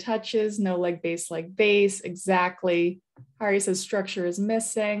 3 touches, no leg base. Exactly. Hari says structure is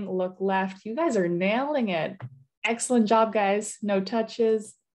missing. Look left. You guys are nailing it. Excellent job, guys. No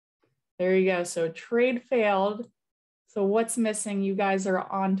touches. There you go. So trade failed. So what's missing? You guys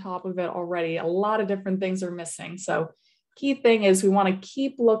are on top of it already. A lot of different things are missing. So key thing is we want to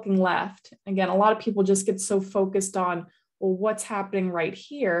keep looking left. Again, a lot of people just get so focused on, well, what's happening right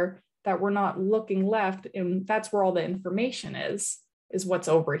here, that we're not looking left. And that's where all the information is what's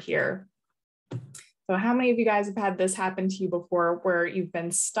over here. So how many of you guys have had this happen to you before, where you've been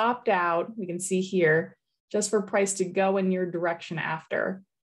stopped out? We can see here, just for price to go in your direction after.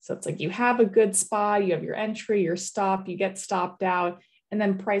 So it's like you have a good spot, you have your entry, your stop, you get stopped out, and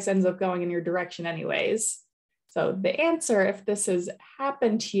then price ends up going in your direction anyways. So the answer, if this has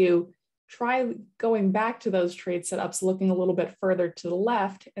happened to you, try going back to those trade setups, looking a little bit further to the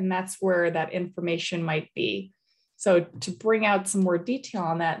left, and that's where that information might be. So to bring out some more detail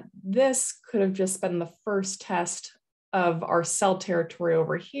on that, this could have just been the first test of our sell territory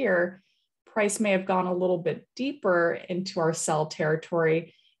over here. Price may have gone a little bit deeper into our sell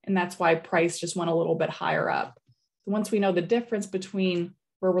territory, and that's why price just went a little bit higher up. So once we know the difference between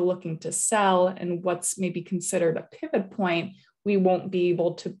where we're looking to sell and what's maybe considered a pivot point, we won't be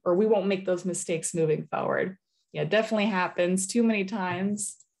able to, or we won't make those mistakes moving forward. Yeah, definitely happens too many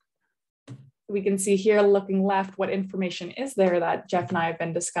times. We can see here, looking left, what information is there that Jeff and I have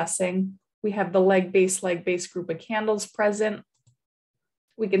been discussing. We have the leg base group of candles present.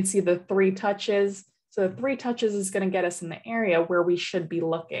 We can see the 3 touches. So the 3 touches is going to get us in the area where we should be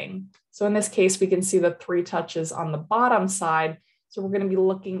looking. So in this case, we can see the 3 touches on the bottom side. So we're going to be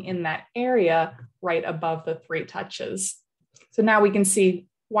looking in that area right above the 3 touches. So now we can see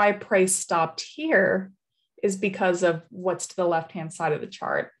why price stopped here is because of what's to the left-hand side of the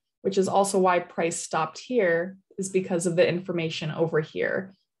chart, which is also why price stopped here is because of the information over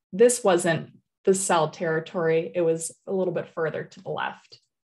here. This wasn't the sell territory. It was a little bit further to the left.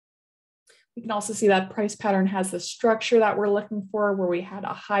 We can also see that price pattern has the structure that we're looking for, where we had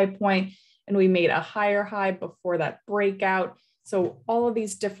a high point and we made a higher high before that breakout. So all of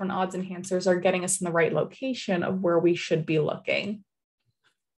these different odds enhancers are getting us in the right location of where we should be looking.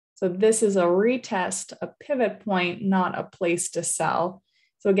 So this is a retest, a pivot point, not a place to sell.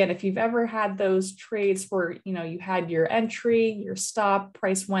 So again, if you've ever had those trades where, you had your entry, your stop,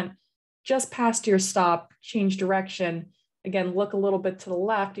 price went just past your stop, change direction, again, look a little bit to the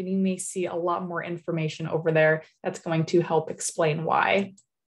left and you may see a lot more information over there that's going to help explain why.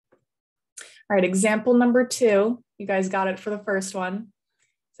 All right, example number 2, you guys got it for the first one.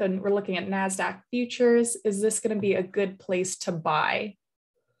 So we're looking at NASDAQ futures. Is this going to be a good place to buy?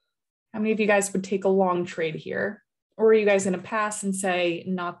 How many of you guys would take a long trade here? Or are you guys going to pass and say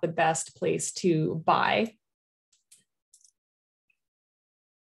not the best place to buy?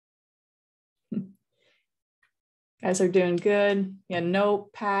 Guys are doing good. Yeah, no,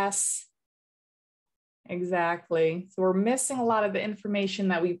 pass. Exactly. So we're missing a lot of the information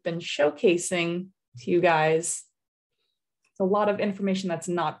that we've been showcasing to you guys. It's a lot of information that's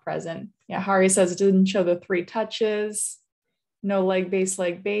not present. Yeah, Hari says it didn't show the 3 touches. No leg base,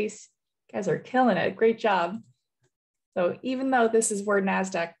 leg base. You guys are killing it. Great job. So even though this is where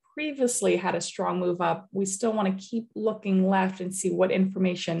NASDAQ previously had a strong move up, we still want to keep looking left and see what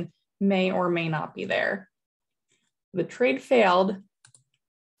information may or may not be there. The trade failed.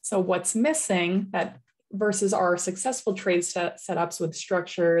 So what's missing that versus our successful trade setups with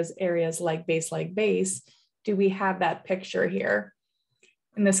structures, areas, leg base, do we have that picture here?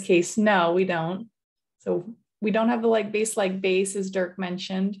 In this case, no, we don't. So we don't have the leg base, as Dirk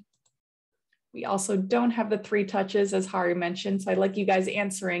mentioned. We also don't have the 3 touches, as Hari mentioned. So I'd like you guys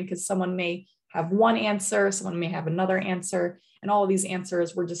answering because someone may have one answer, someone may have another answer, and all of these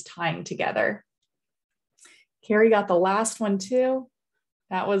answers we're just tying together. Carrie got the last one too.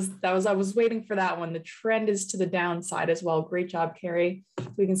 I was waiting for that one. The trend is to the downside as well. Great job, Carrie.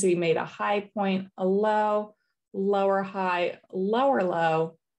 We can see we made a high point, a low, lower high, lower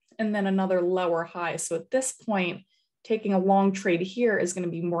low, and then another lower high. So at this point, taking a long trade here is going to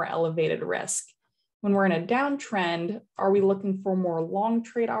be more elevated risk. When we're in a downtrend, are we looking for more long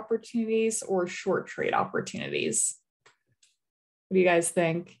trade opportunities or short trade opportunities? What do you guys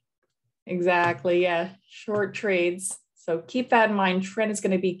think? Exactly, yeah, short trades. So keep that in mind. Trend is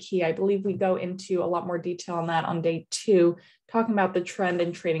going to be key. I believe we go into a lot more detail on that on day 2, talking about the trend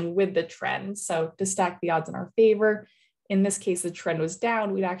and trading with the trend. So to stack the odds in our favor, in this case, the trend was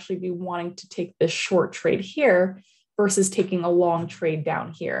down, we'd actually be wanting to take this short trade here versus taking a long trade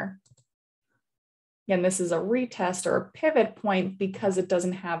down here. Again, this is a retest or a pivot point because it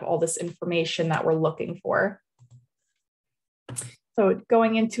doesn't have all this information that we're looking for. So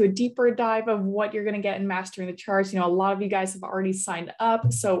going into a deeper dive of what you're going to get in Mastering the Charts, a lot of you guys have already signed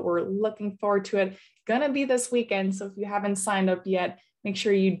up, so we're looking forward to it. Going to be this weekend, so if you haven't signed up yet, make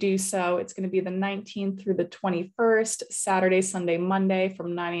sure you do so. It's going to be the 19th through the 21st, Saturday, Sunday, Monday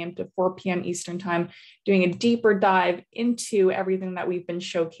from 9 a.m. to 4 p.m. Eastern Time, doing a deeper dive into everything that we've been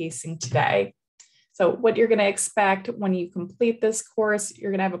showcasing today. So what you're going to expect when you complete this course,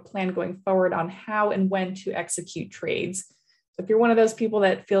 you're going to have a plan going forward on how and when to execute trades. So if you're one of those people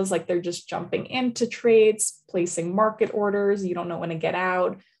that feels like they're just jumping into trades, placing market orders, you don't know when to get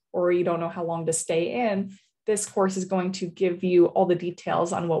out, or you don't know how long to stay in, this course is going to give you all the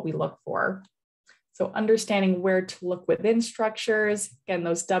details on what we look for. So understanding where to look within structures, again,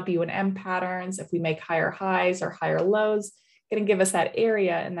 those W and M patterns, if we make higher highs or higher lows, going to give us that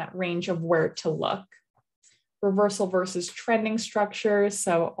area and that range of where to look. Reversal versus trending structures.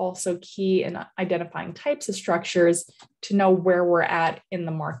 So also key in identifying types of structures to know where we're at in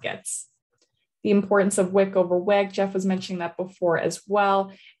the markets. The importance of wick over wick, Jeff was mentioning that before as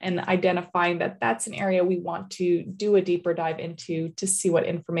well, and identifying that that's an area we want to do a deeper dive into to see what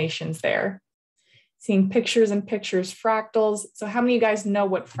information's there. Seeing pictures and pictures, fractals. So how many of you guys know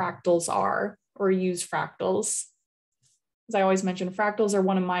what fractals are or use fractals? As I always mention, fractals are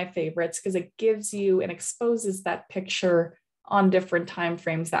one of my favorites because it gives you and exposes that picture on different time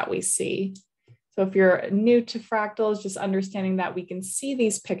frames that we see. So if you're new to fractals, just understanding that we can see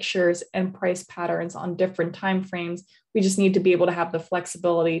these pictures and price patterns on different time frames. We just need to be able to have the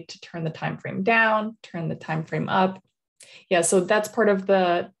flexibility to turn the time frame down, turn the time frame up. Yeah, so that's part of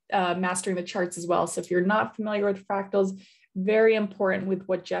the mastering the charts as well. So if you're not familiar with fractals, very important with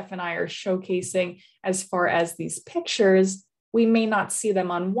what Jeff and I are showcasing as far as these pictures. We may not see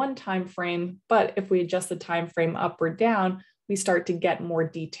them on one time frame, but if we adjust the time frame up or down, we start to get more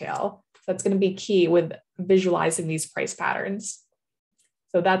detail. So that's going to be key with visualizing these price patterns.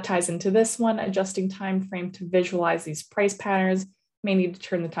 So that ties into this one, adjusting time frame to visualize these price patterns. May need to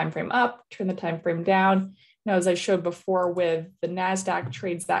turn the time frame up, turn the time frame down. As I showed before with the NASDAQ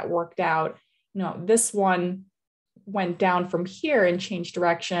trades that worked out, this one went down from here and changed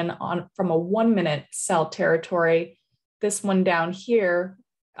direction from a 1 minute sell territory. This one down here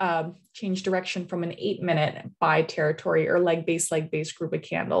changed direction from an 8 minute buy territory or leg base group of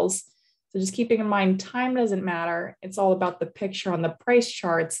candles. So just keeping in mind, time doesn't matter. It's all about the picture on the price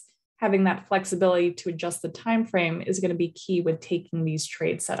charts. Having that flexibility to adjust the time frame is going to be key with taking these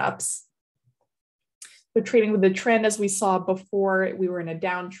trade setups. So trading with the trend, as we saw before, we were in a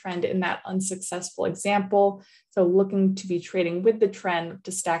downtrend in that unsuccessful example. So looking to be trading with the trend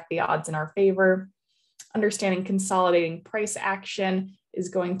to stack the odds in our favor. Understanding consolidating price action is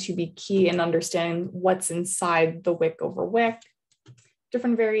going to be key in understanding what's inside the wick over wick.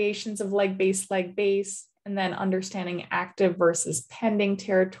 Different variations of leg base, and then understanding active versus pending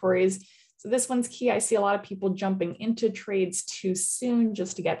territories. So this one's key. I see a lot of people jumping into trades too soon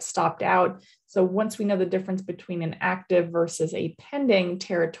just to get stopped out. So once we know the difference between an active versus a pending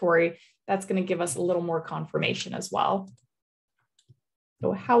territory, that's going to give us a little more confirmation as well.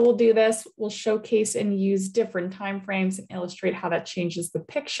 So how we'll do this, we'll showcase and use different timeframes and illustrate how that changes the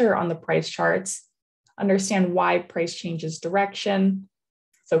picture on the price charts, understand why price changes direction.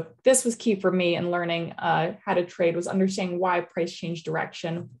 So this was key for me in learning how to trade, was understanding why price changed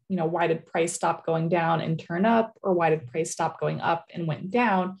direction. You know, why did price stop going down and turn up, or why did price stop going up and went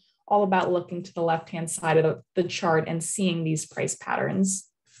down? All about looking to the left-hand side of the chart and seeing these price patterns.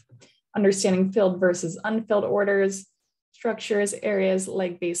 Understanding filled versus unfilled orders, structures, areas,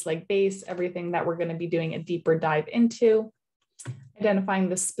 leg base, everything that we're going to be doing a deeper dive into. Identifying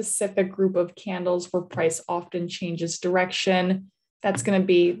the specific group of candles where price often changes direction. That's going to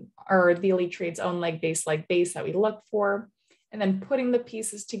be the Elite Trade's own leg base that we look for. And then putting the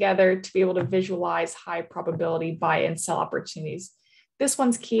pieces together to be able to visualize high probability buy and sell opportunities. This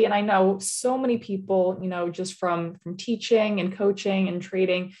one's key. And I know so many people, you know, just from teaching and coaching and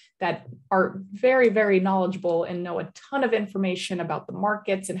trading that are very, very knowledgeable and know a ton of information about the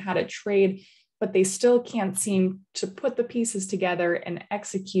markets and how to trade, but they still can't seem to put the pieces together and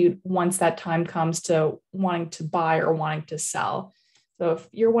execute once that time comes to wanting to buy or wanting to sell. So if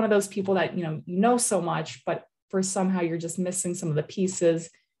you're one of those people that, you know so much, but for somehow you're just missing some of the pieces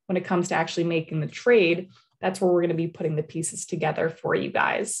when it comes to actually making the trade, that's where we're going to be putting the pieces together for you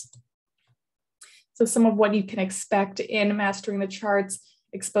guys. So some of what you can expect in mastering the charts,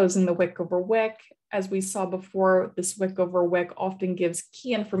 exposing the wick over wick. As we saw before, this wick over wick often gives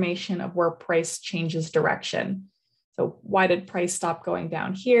key information of where price changes direction. So why did price stop going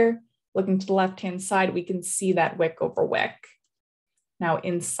down here? Looking to the left-hand side, we can see that wick over wick. Now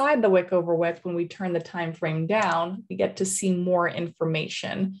inside the wick over wick, when we turn the time frame down, we get to see more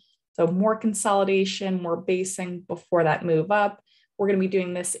information. So more consolidation, more basing before that move up. We're going to be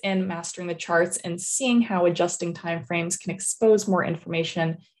doing this in mastering the charts and seeing how adjusting timeframes can expose more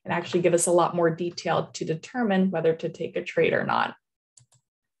information and actually give us a lot more detail to determine whether to take a trade or not.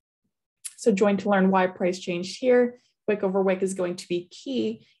 So join to learn why price changed here. Wick over wick is going to be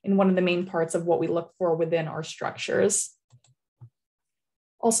key in one of the main parts of what we look for within our structures.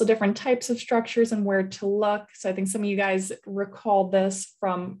 Also different types of structures and where to look. So I think some of you guys recall this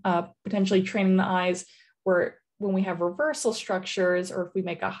from potentially training the eyes, where when we have reversal structures, or if we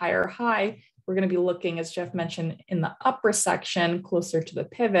make a higher high, we're going to be looking, as Jeff mentioned, in the upper section closer to the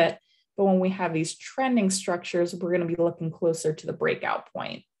pivot. But when we have these trending structures, we're going to be looking closer to the breakout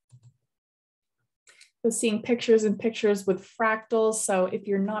point. So seeing pictures and pictures with fractals. So if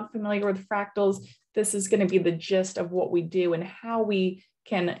you're not familiar with fractals, this is going to be the gist of what we do and how we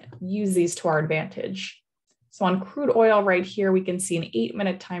can use these to our advantage. So on crude oil right here, we can see an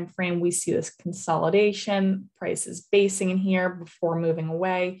 8-minute time frame. We see this consolidation, price is basing in here before moving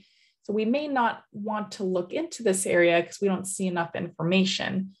away. So we may not want to look into this area because we don't see enough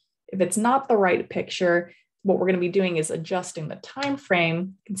information. If it's not the right picture, what we're going to be doing is adjusting the time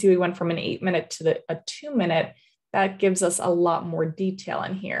frame. You can see we went from an 8-minute to a 2-minute. That gives us a lot more detail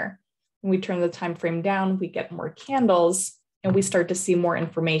in here. When we turn the time frame down, we get more candles and we start to see more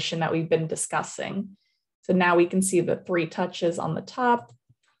information that we've been discussing. So now we can see the 3 touches on the top.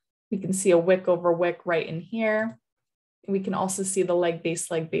 We can see a wick over wick right in here. We can also see the leg base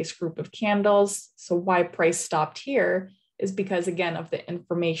group of candles. So why price stopped here is because, again, of the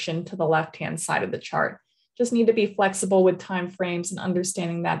information to the left-hand side of the chart. Just need to be flexible with time frames and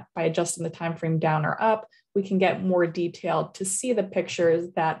understanding that by adjusting the time frame down or up, we can get more detail to see the pictures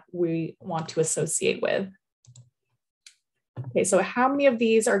that we want to associate with. Okay, so how many of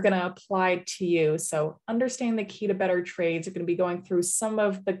these are going to apply to you? So understanding the key to better trades, are going to be going through some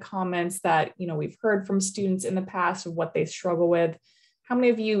of the comments that we've heard from students in the past of what they struggle with. How many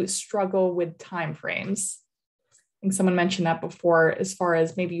of you struggle with time frames? I think someone mentioned that before, as far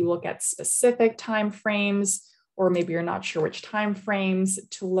as maybe you look at specific time frames, or maybe you're not sure which time frames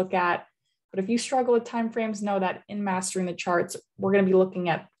to look at. But if you struggle with time frames, know that in mastering the charts, we're going to be looking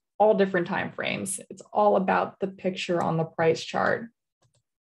at all different time frames. It's all about the picture on the price chart.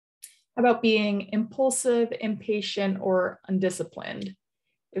 How about being impulsive, impatient, or undisciplined?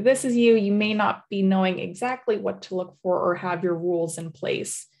 If this is you, you may not be knowing exactly what to look for or have your rules in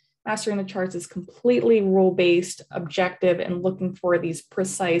place. Mastering the charts is completely rule-based, objective, and looking for these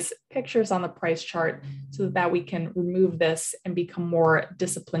precise pictures on the price chart so that we can remove this and become more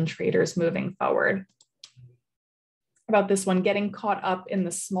disciplined traders moving forward. About this one, getting caught up in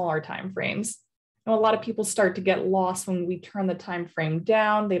the smaller time frames. A lot of people start to get lost when we turn the time frame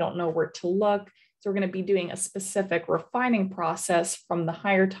down. They don't know where to look. So we're going to be doing a specific refining process from the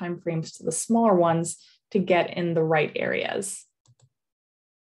higher time frames to the smaller ones to get in the right areas.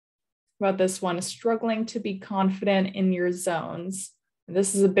 About this one, struggling to be confident in your zones.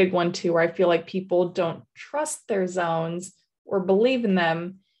 This is a big one too, where I feel like people don't trust their zones or believe in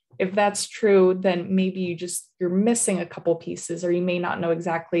them. If that's true, then maybe you're missing a couple pieces, or you may not know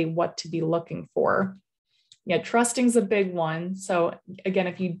exactly what to be looking for. Yeah, trusting is a big one. So again,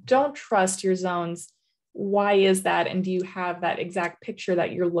 if you don't trust your zones, why is that? And do you have that exact picture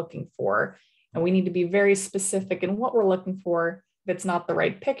that you're looking for? And we need to be very specific in what we're looking for. If it's not the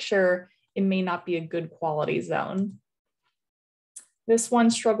right picture, it may not be a good quality zone. This one,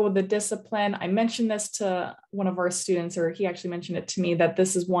 struggle with the discipline. I mentioned this to one of our students, or he actually mentioned it to me, that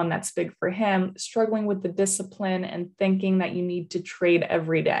this is one that's big for him, struggling with the discipline and thinking that you need to trade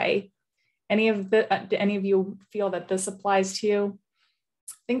every day. Do any of you feel that this applies to you?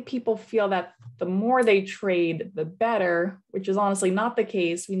 I think people feel that the more they trade, the better, which is honestly not the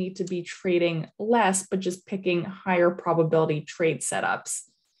case. We need to be trading less, but just picking higher probability trade setups.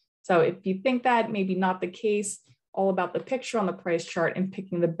 So if you think that, maybe not the case, all about the picture on the price chart and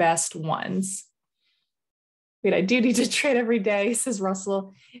picking the best ones. Wait, I do need to trade every day, says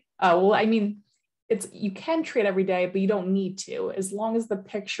Russell. Well, I mean, you can trade every day, but you don't need to, as long as the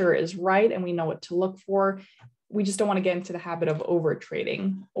picture is right and we know what to look for. We just don't want to get into the habit of over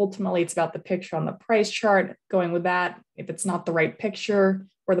trading. Ultimately, it's about the picture on the price chart, going with that. If it's not the right picture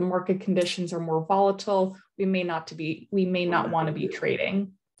or the market conditions are more volatile, we may not want to be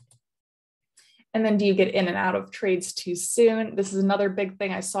trading. And then do you get in and out of trades too soon? This is another big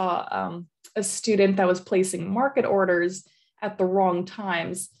thing. I saw a student that was placing market orders at the wrong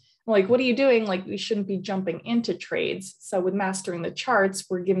times. I'm like, what are you doing? Like, we shouldn't be jumping into trades. So with mastering the charts,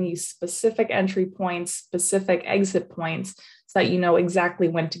 we're giving you specific entry points, specific exit points, so that you know exactly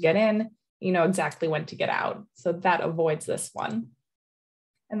when to get in, you know exactly when to get out. So that avoids this one.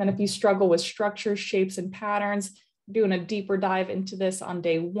 And then if you struggle with structures, shapes, and patterns, doing a deeper dive into this on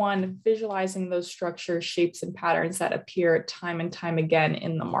day one, visualizing those structures, shapes, and patterns that appear time and time again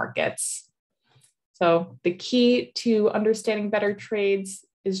in the markets. So the key to understanding better trades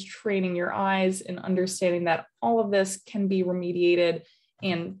is training your eyes and understanding that all of this can be remediated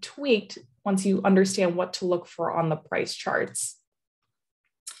and tweaked once you understand what to look for on the price charts.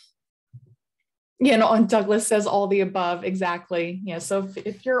 Yeah, no, and Douglas says all the above, exactly. Yeah, so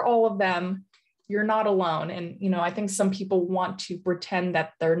if you're all of them, you're not alone. And, you know, I think some people want to pretend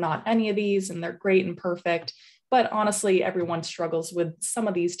that they're not any of these and they're great and perfect, but honestly, everyone struggles with some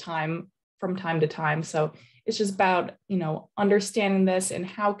of these from time to time. So it's just about, you know, understanding this and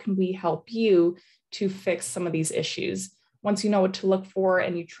how can we help you to fix some of these issues. Once you know what to look for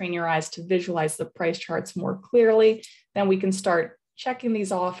and you train your eyes to visualize the price charts more clearly, then we can start checking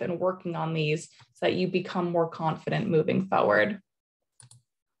these off and working on these so that you become more confident moving forward.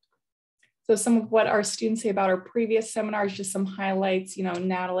 So some of what our students say about our previous seminars, just some highlights. You know,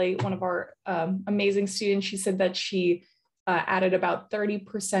 Natalie, one of our amazing students, she said that she added about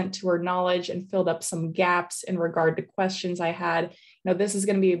 30% to her knowledge and filled up some gaps in regard to questions I had. You know, this is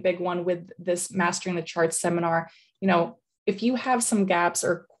going to be a big one with this Mastering the Charts seminar. You know, if you have some gaps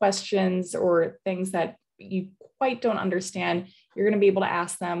or questions or things that you quite don't understand, you're going to be able to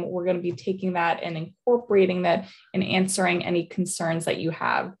ask them. We're going to be taking that and incorporating that and answering any concerns that you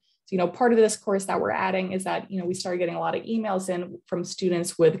have. So, you know, part of this course that we're adding is that, you know, we started getting a lot of emails in from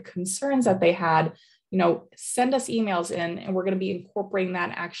students with concerns that they had. You know, send us emails in, and we're going to be incorporating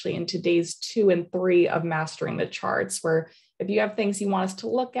that actually into days 2 and 3 of Mastering the Charts, where if you have things you want us to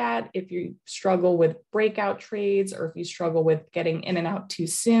look at, if you struggle with breakout trades, or if you struggle with getting in and out too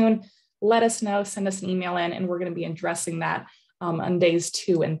soon, let us know, send us an email in, and we're going to be addressing that on days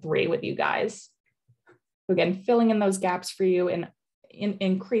 2 and 3 with you guys. So again, filling in those gaps for you and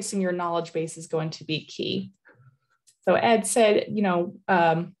increasing your knowledge base is going to be key. So Ed said, you know,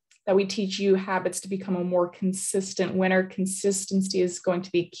 that we teach you habits to become a more consistent winner. Consistency is going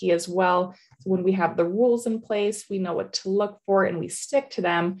to be key as well. So when we have the rules in place, we know what to look for and we stick to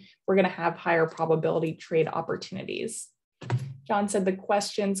them, we're going to have higher probability trade opportunities. John said the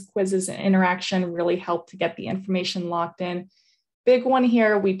questions, quizzes, and interaction really help to get the information locked in. Big one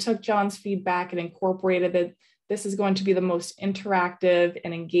here, we took John's feedback and incorporated it. This is going to be the most interactive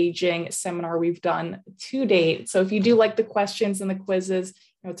and engaging seminar we've done to date. So if you do like the questions and the quizzes,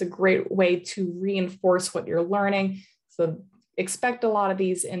 you know, it's a great way to reinforce what you're learning. So expect a lot of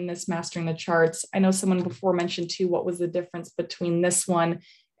these in this Mastering the Charts. I know someone before mentioned too, what was the difference between this one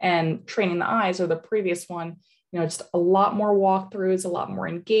and Training the Eyes, or the previous one. just a lot more walkthroughs, a lot more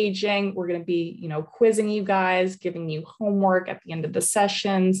engaging. We're going to be, quizzing you guys, giving you homework at the end of the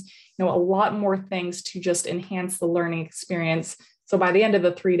sessions, a lot more things to just enhance the learning experience. So by the end of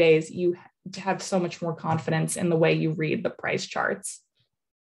the 3 days, you have so much more confidence in the way you read the price charts.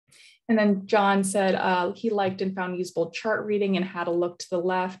 And then John said he liked and found usable chart reading and how to look to the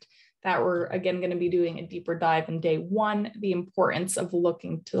left. That we're again going to be doing a deeper dive in day 1, the importance of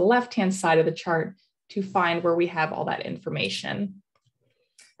looking to the left-hand side of the chart to find where we have all that information.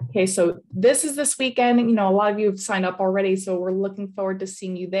 Okay, so this is this weekend. A lot of you have signed up already, so we're looking forward to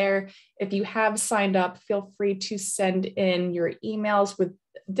seeing you there. If you have signed up, feel free to send in your emails with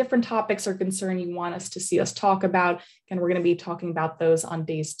different topics or concern you want us to see us talk about. And we're going to be talking about those on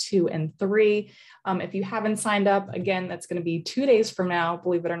days 2 and 3. If you haven't signed up, again, that's going to be 2 days from now,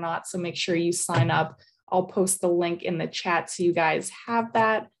 believe it or not. So make sure you sign up. I'll post the link in the chat so you guys have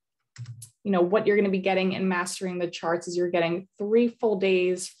that. What you're going to be getting in Mastering the Charts is you're getting 3 full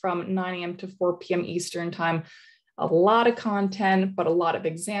days from 9 a.m. to 4 p.m. Eastern time. A lot of content, but a lot of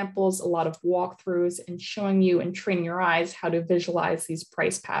examples, a lot of walkthroughs, and showing you and training your eyes how to visualize these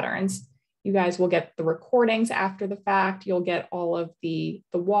price patterns. You guys will get the recordings after the fact. You'll get all of the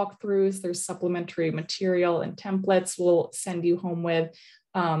walkthroughs. There's supplementary material and templates we'll send you home with,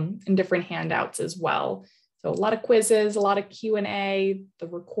 and different handouts as well. So a lot of quizzes, a lot of Q&A, the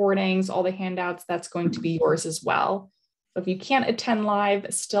recordings, all the handouts, that's going to be yours as well. So if you can't attend live,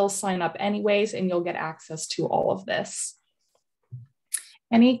 still sign up anyways, and you'll get access to all of this.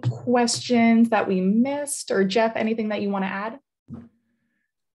 Any questions that we missed? Or Jeff, anything that you want to add?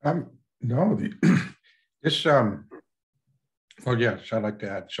 No, well, yes, I like to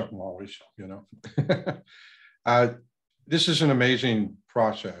add something always, This is an amazing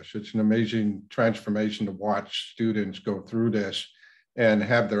process. It's an amazing transformation to watch students go through this and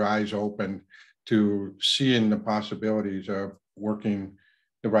have their eyes open to seeing the possibilities of working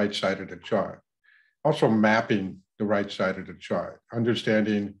the right side of the chart. Also mapping the right side of the chart,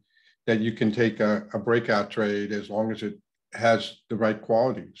 understanding that you can take a breakout trade as long as it has the right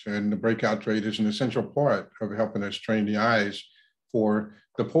qualities. And the breakout trade is an essential part of helping us train the eyes for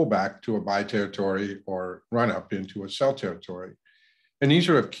the pullback to a buy territory or run up into a sell territory. And these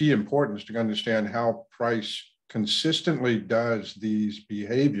are of key importance to understand how price consistently does these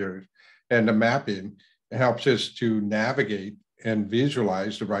behaviors, and the mapping helps us to navigate and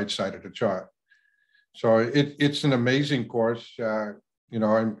visualize the right side of the chart. So it's an amazing course. I'm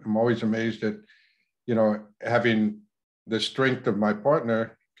always amazed at, having the strength of my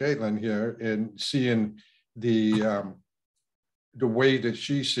partner, Kaitlyn, here, and seeing the way that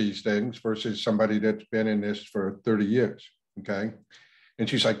she sees things versus somebody that's been in this for 30 years, okay? And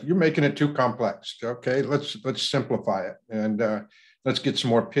she's like, you're making it too complex. Okay, let's simplify it, and let's get some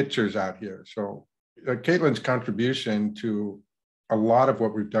more pictures out here. So Kaitlyn's contribution to a lot of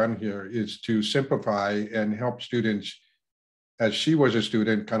what we've done here is to simplify and help students, as she was a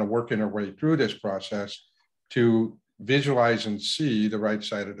student, kind of working her way through this process to visualize and see the right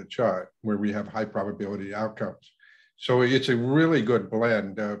side of the chart where we have high probability outcomes. So it's a really good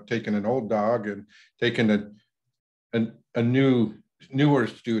blend of taking an old dog and taking a newer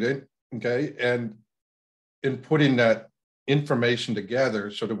student, okay, and putting that information together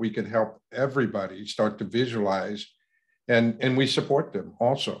so that we can help everybody start to visualize, and we support them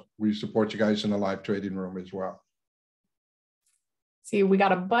also. We support you guys in the live trading room as well. See, we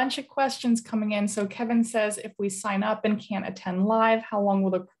got a bunch of questions coming in. So Kevin says, if we sign up and can't attend live, how long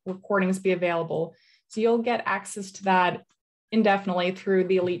will the recordings be available? So you'll get access to that indefinitely through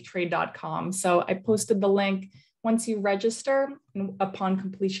theelitetrade.com. So I posted the link. Once you register, and upon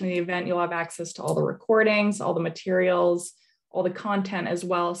completion of the event, you'll have access to all the recordings, all the materials, all the content as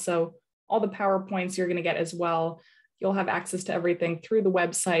well. So all the PowerPoints you're going to get as well. You'll have access to everything through the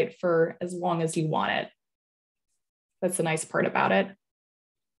website for as long as you want it. That's the nice part about it.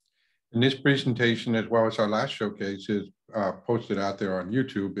 And this presentation, as well as our last showcase, is posted out there on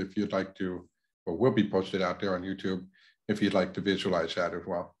YouTube if you'd like to, or will be posted out there on YouTube if you'd like to visualize that as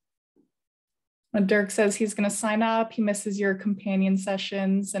well. Dirk says he's going to sign up. He misses your companion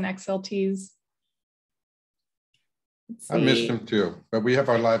sessions and XLTs. I missed them too, but we have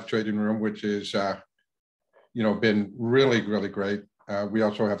our live trading room, which is, been really, really great. We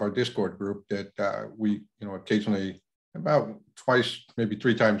also have our Discord group that we, occasionally, about twice, maybe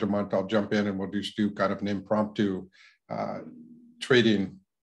 3 times a month, I'll jump in and we'll just do kind of an impromptu trading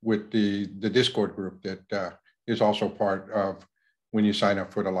with the Discord group that is also part of when you sign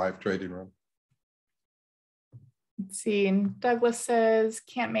up for the live trading room. Let's see, and Douglas says,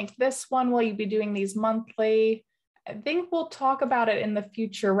 can't make this one. Will you be doing these monthly? I think we'll talk about it in the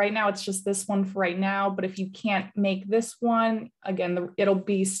future. Right now, it's just this one for right now. But if you can't make this one, again, it'll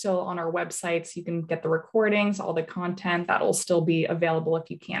be still on our website. So you can get the recordings, all the content that'll still be available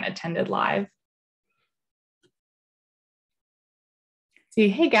if you can't attend it live. See,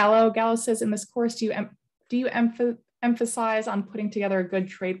 hey, Gallo. Gallo says, in this course, do you emphasize on putting together a good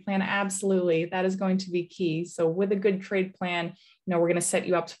trade plan? Absolutely. That is going to be key. So with a good trade plan, we're going to set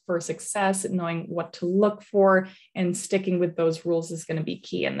you up for success, knowing what to look for, and sticking with those rules is going to be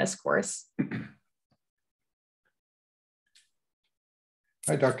key in this course.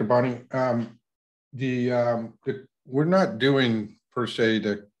 Hi, Dr. Bonnie. We're not doing per se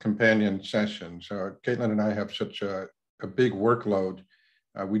the companion sessions. Kaitlyn and I have such a big workload.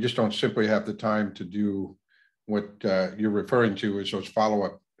 We just don't simply have the time to do what you're referring to as those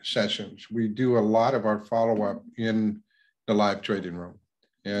follow-up sessions. We do a lot of our follow-up in the live trading room,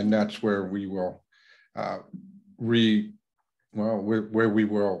 and that's where we will where we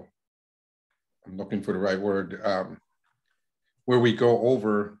will, I'm looking for the right word, where we go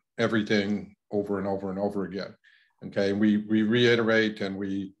over everything over and over and over again. Okay, and we reiterate and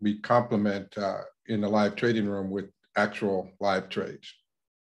we complement in the live trading room with actual live trades.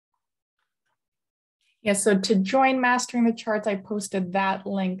 Yeah, so to join Mastering the Charts, I posted that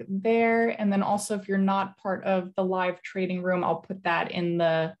link there. And then also, if you're not part of the live trading room, I'll put that in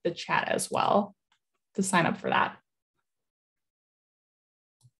the chat as well to sign up for that.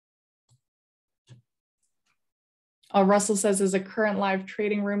 Russell says, as a current live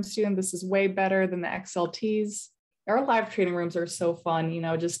trading room student, this is way better than the XLTs. Our live trading rooms are so fun,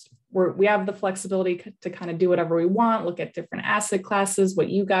 we have the flexibility to kind of do whatever we want, look at different asset classes,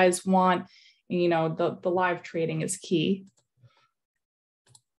 what you guys want. The live trading is key.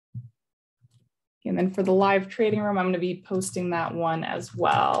 And then for the live trading room, I'm going to be posting that one as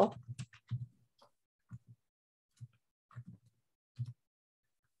well.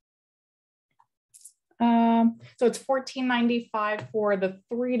 So it's $14.95 for the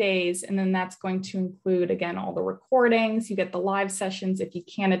 3 days. And then that's going to include, again, all the recordings. You get the live sessions if you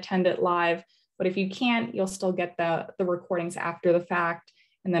can't attend it live. But if you can't, you'll still get the recordings after the fact.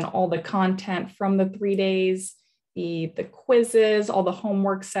 And then all the content from the 3 days, the quizzes, all the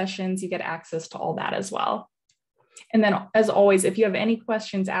homework sessions, you get access to all that as well. And then as always, if you have any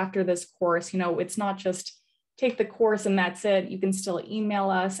questions after this course, it's not just take the course and that's it. You can still email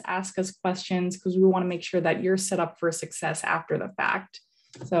us, ask us questions, because we want to make sure that you're set up for success after the fact.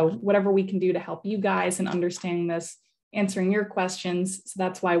 So whatever we can do to help you guys in understanding this, answering your questions. So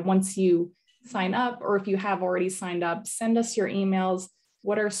that's why once you sign up, or if you have already signed up, send us your emails.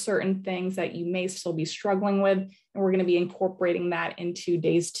 What are certain things that you may still be struggling with? And we're going to be incorporating that into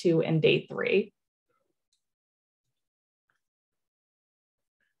days 2 and day 3.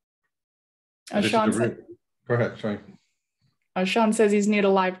 Sean said, go ahead, sorry. Sean says he's new to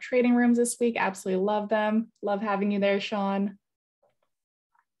live trading rooms this week. Absolutely love them. Love having you there, Sean.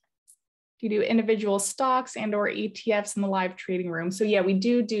 Do you do individual stocks and or ETFs in the live trading room? So yeah, we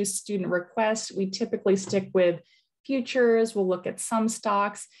do student requests. We typically stick with futures. We'll look at some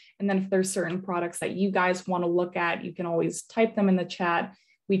stocks. And then if there's certain products that you guys want to look at, you can always type them in the chat.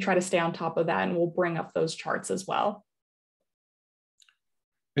 We try to stay on top of that, and we'll bring up those charts as well.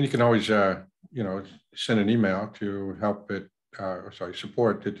 And you can always, send an email to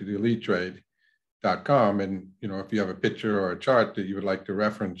support at elitetrade.com. And, if you have a picture or a chart that you would like to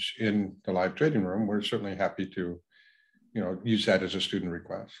reference in the live trading room, we're certainly happy to, use that as a student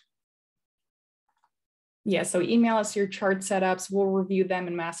request. Yeah, so email us your chart setups. We'll review them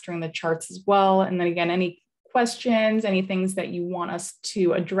and Mastering the Charts as well. And then again, any questions, any things that you want us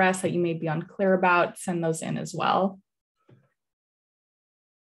to address that you may be unclear about, send those in as well.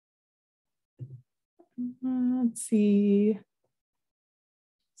 Let's see.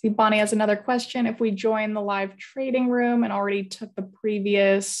 Bonnie has another question. If we join the live trading room and already took the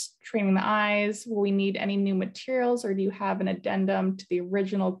previous Training the Eyes, will we need any new materials, or do you have an addendum to the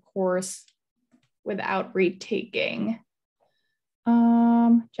original course without retaking?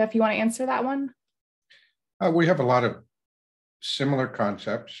 Jeff, you want to answer that one? We have a lot of similar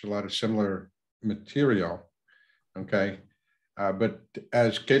concepts, a lot of similar material, okay? But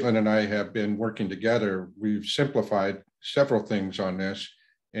as Kaitlyn and I have been working together, we've simplified several things on this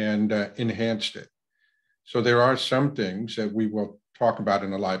and enhanced it. So there are some things that we will talk about in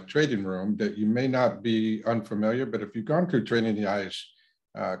the live trading room that you may not be unfamiliar, but if you've gone through Training the Eyes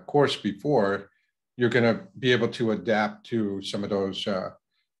course before, you're going to be able to adapt to some of those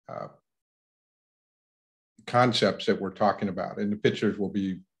concepts that we're talking about. And the pictures will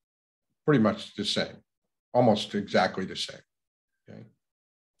be pretty much the same, almost exactly the same. Okay.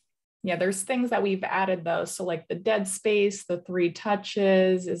 Yeah, there's things that we've added though. So like the dead space, the 3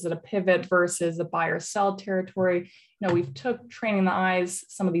 touches, is it a pivot versus a buy or sell territory? You know, we've took training the eyes,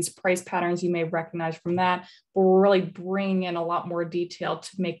 some of these price patterns you may recognize from that, but we're really bringing in a lot more detail to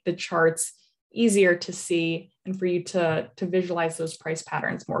make the charts easier to see and for you to visualize those price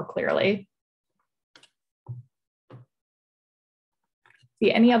patterns more clearly.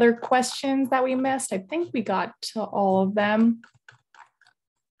 See, any other questions that we missed? I think we got to all of them.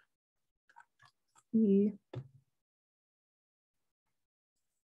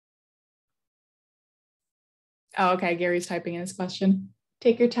 Oh, okay, Gary's typing in his question.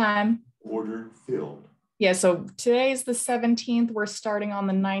 Take your time. Order filled. Yeah, so today's the 17th. We're starting on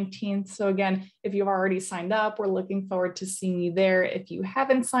the 19th. So again, if you've already signed up, we're looking forward to seeing you there. If you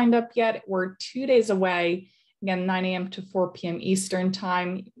haven't signed up yet, we're 2 days away. Again, 9 a.m. to 4 p.m. Eastern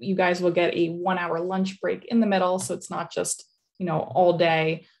time. You guys will get a 1-hour lunch break in the middle. So it's not just, you know, all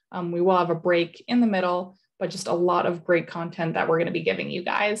day. We will have a break in the middle, but just a lot of great content that we're going to be giving you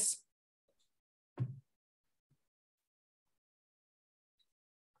guys.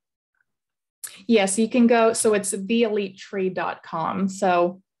 Yes, you can go. So it's theelitetrade.com.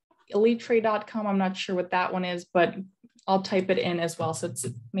 So elitetrade.com, I'm not sure what that one is, but I'll type it in as well. So it's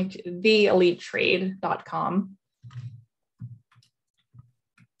theelitetrade.com.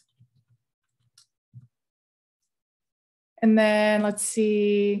 And then let's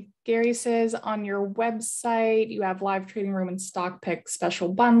see, Gary says on your website, you have live trading room and stock pick special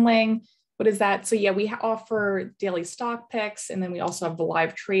bundling. What is that? So yeah, we offer daily stock picks, and then we also have the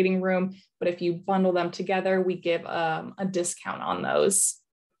live trading room. But if you bundle them together, we give a discount on those.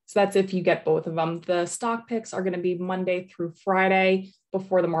 So that's if you get both of them. The stock picks are going to be Monday through Friday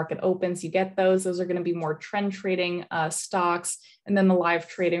before the market opens. You get those. Those are going to be more trend trading stocks. And then the live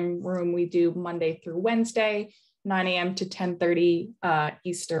trading room we do Monday through Wednesday, 9 a.m. to 10:30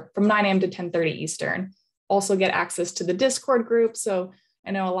 Eastern, from 9 a.m. to 10:30 Eastern. Also get access to the Discord group. So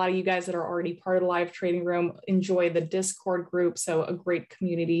I know a lot of you guys that are already part of the live trading room enjoy the Discord group. So a great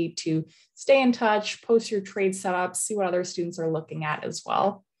community to stay in touch, post your trade setups, see what other students are looking at as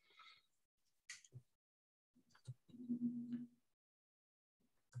well.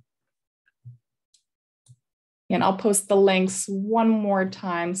 And I'll post the links one more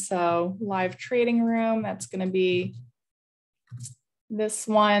time. So live trading room, that's going to be this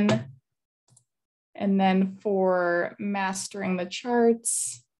one. And then for mastering the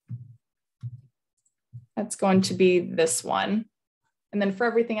charts, that's going to be this one. And then for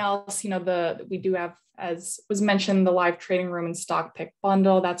everything else, you know, we do have, as was mentioned, the live trading room and stock pick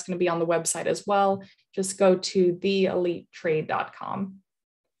bundle. That's going to be on the website as well. Just go to theelitetrade.com.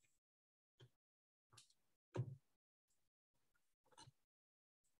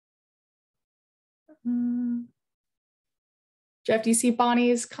 Jeff, do you see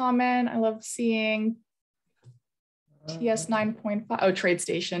Bonnie's comment? I love seeing TS 9.5. Oh,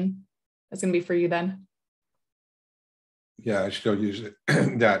 TradeStation. That's going to be for you then. Yeah, I still use it.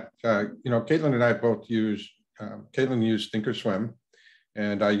 That, you know, Kaitlyn and I both use, Kaitlyn used Thinkorswim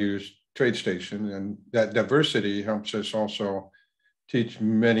and I use TradeStation, and that diversity helps us also teach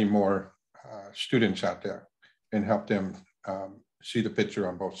many more students out there and help them see the picture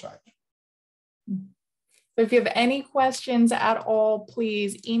on both sides. So if you have any questions at all,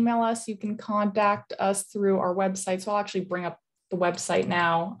 please email us. You can contact us through our website. So I'll actually bring up the website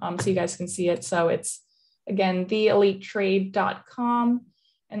now so you guys can see it. So it's, again, theelitetrade.com.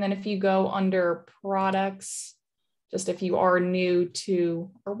 And then if you go under products, just if you are new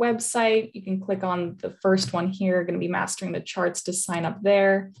to our website, you can click on the first one here, going to be mastering the charts, to sign up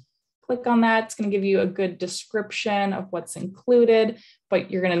there. Click on that. It's going to give you a good description of what's included, but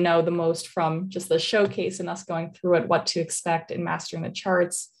you're going to know the most from just the showcase and us going through it, what to expect in mastering the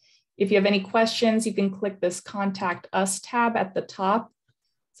charts. If you have any questions, you can click this Contact Us tab at the top.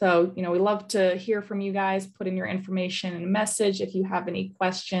 So, you know, we love to hear from you guys. Put in your information and message if you have any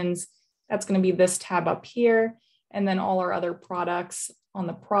questions. That's going to be this tab up here. And then all our other products on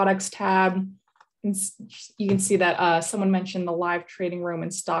the products tab. You can see that someone mentioned the live trading room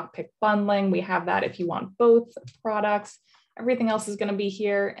and stock pick bundling. We have that if you want both products. Everything else is going to be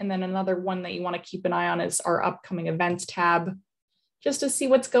here. And then another one that you want to keep an eye on is our upcoming events tab. Just to see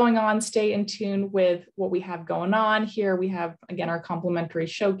what's going on, stay in tune with what we have going on. Here we have, again, our complimentary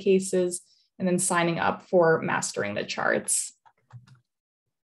showcases, and then signing up for mastering the charts.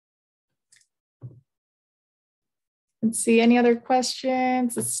 Let's see, any other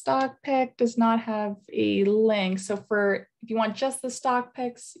questions? The stock pick does not have a link. So if you want just the stock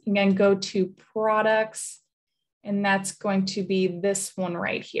picks, you can go to products, and that's going to be this one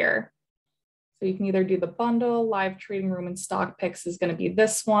right here. So you can either do the bundle, live trading room, and stock picks is going to be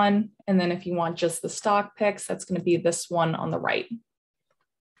this one. And then if you want just the stock picks, that's going to be this one on the right.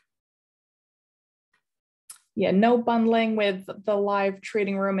 Yeah, no bundling with the live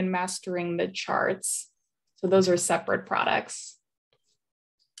trading room and mastering the charts. So those are separate products.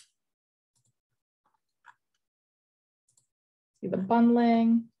 See the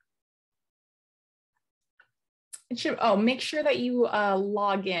bundling. It should, oh, make sure that you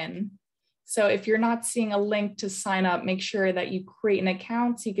log in. So if you're not seeing a link to sign up, make sure that you create an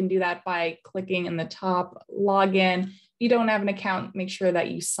account. So you can do that by clicking in the top, log in. If you don't have an account, make sure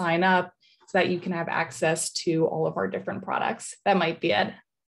that you sign up so that you can have access to all of our different products. That might be it.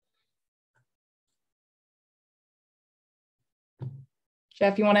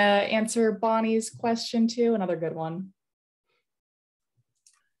 Jeff, you want to answer Bonnie's question too? Another good one.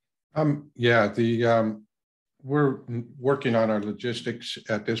 Yeah, we're working on our logistics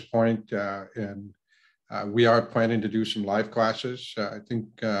at this point, and we are planning to do some live classes. I think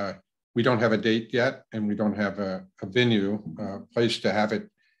we don't have a date yet, and we don't have a venue, place to have it.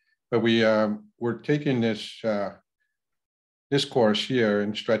 But we're taking this course here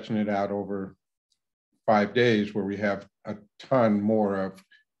and stretching it out over 5 days, where we have a ton more of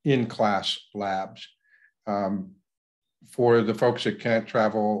in-class labs. For the folks that can't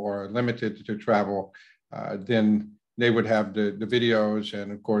travel or are limited to travel, then they would have the videos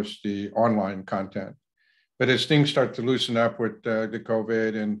and, of course, the online content. But as things start to loosen up with the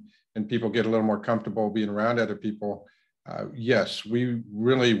COVID and people get a little more comfortable being around other people, yes, we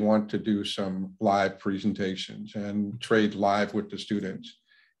really want to do some live presentations and trade live with the students.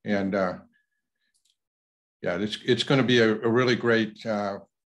 And yeah, it's going to be a really great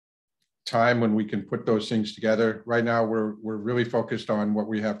time when we can put those things together. Right now, we're really focused on what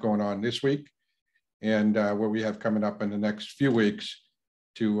we have going on this week and what we have coming up in the next few weeks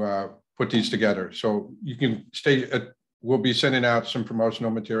to put these together. So you can we'll be sending out some promotional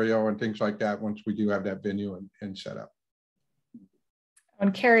material and things like that once we do have that venue and set up.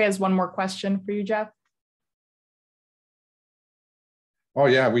 And Carrie has one more question for you, Jeff. Oh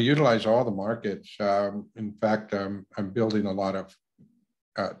yeah, we utilize all the markets. In fact, I'm building a lot of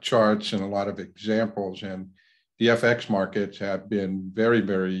charts and a lot of examples, and the FX markets have been very,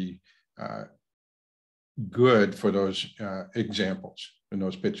 very good for those examples and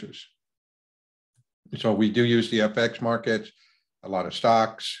those pictures. So we do use the FX markets, a lot of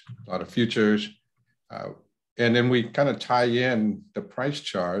stocks, a lot of futures, and then we kind of tie in the price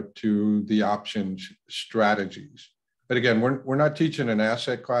chart to the options strategies. But again, we're not teaching an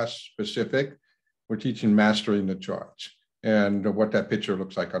asset class specific. We're teaching mastering the charts and what that picture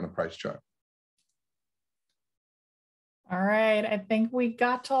looks like on the price chart. All right, I think we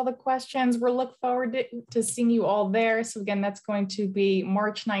got to all the questions. We're looking forward to seeing you all there. So again, that's going to be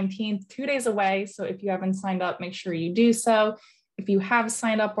March 19th, 2 days away. So if you haven't signed up, make sure you do so. If you have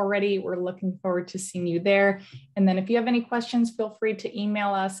signed up already, we're looking forward to seeing you there. And then if you have any questions, feel free to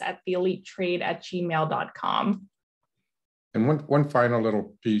email us at theelitetrade@gmail.com. And one final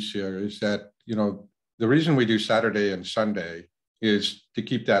little piece here is that, you know, the reason we do Saturday and Sunday is to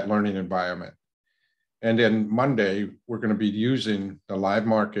keep that learning environment. And then Monday, we're going to be using the live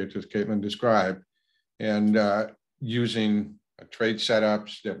market, as Kaitlyn described, and using trade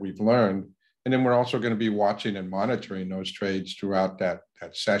setups that we've learned. And then we're also going to be watching and monitoring those trades throughout that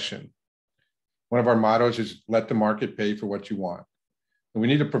session. One of our mottos is let the market pay for what you want. And we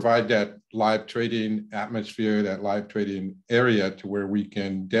need to provide that live trading atmosphere, that live trading area to where we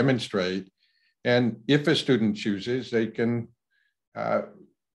can demonstrate. And if a student chooses, they can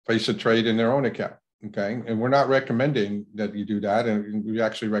place a trade in their own account. Okay, and we're not recommending that you do that, and we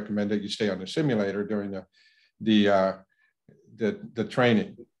actually recommend that you stay on the simulator during the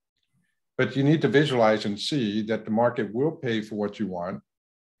training. But you need to visualize and see that the market will pay for what you want.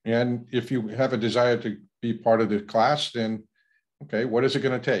 And if you have a desire to be part of the class, then okay, what is it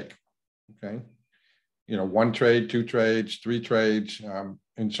going to take? Okay, you know, 1 trade, 2 trades, 3 trades,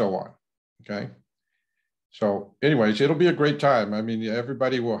 and so on. Okay. So anyways, it'll be a great time. I mean,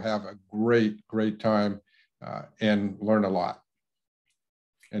 everybody will have a great time and learn a lot.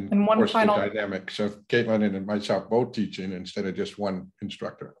 And of course, the dynamics of Kaitlyn and myself both teaching instead of just one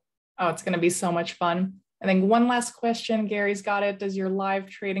instructor. Oh, it's going to be so much fun. I think one last question, Gary's got it. Does your live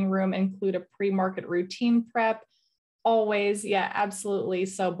trading room include a pre-market routine prep? Always, yeah, absolutely.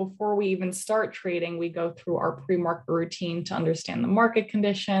 So before we even start trading, we go through our pre-market routine to understand the market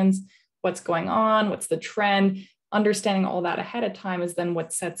conditions, what's going on, what's the trend. Understanding all that ahead of time is then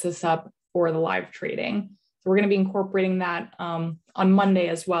what sets us up for the live trading. So we're going to be incorporating that on Monday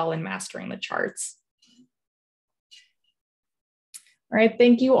as well in mastering the charts. All right,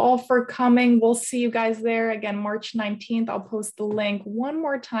 thank you all for coming. We'll see you guys there again, March 19th. I'll post the link one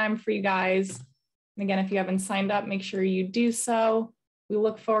more time for you guys. And again, if you haven't signed up, make sure you do so. We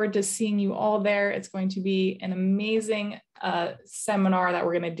look forward to seeing you all there. It's going to be an amazing seminar that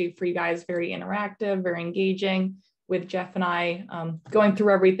we're going to do for you guys, very interactive, very engaging, with Jeff and I going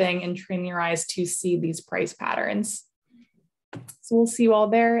through everything and training your eyes to see these price patterns. So we'll see you all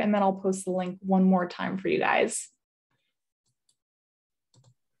there, and then I'll post the link one more time for you guys.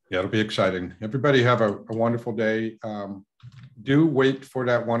 Yeah, it'll be exciting. Everybody have a wonderful day. Do wait for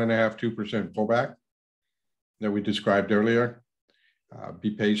that 1.5%, 2% pullback that we described earlier.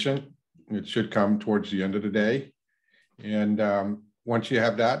 Be patient. It should come towards the end of the day. And once you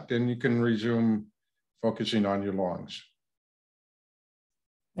have that, then you can resume focusing on your longs.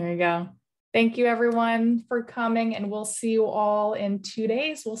 There you go. Thank you everyone for coming, and we'll see you all in 2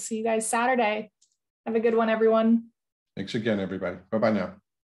 days. We'll see you guys Saturday. Have a good one, everyone. Thanks again, everybody. Bye-bye now.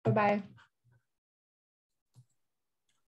 Bye-bye.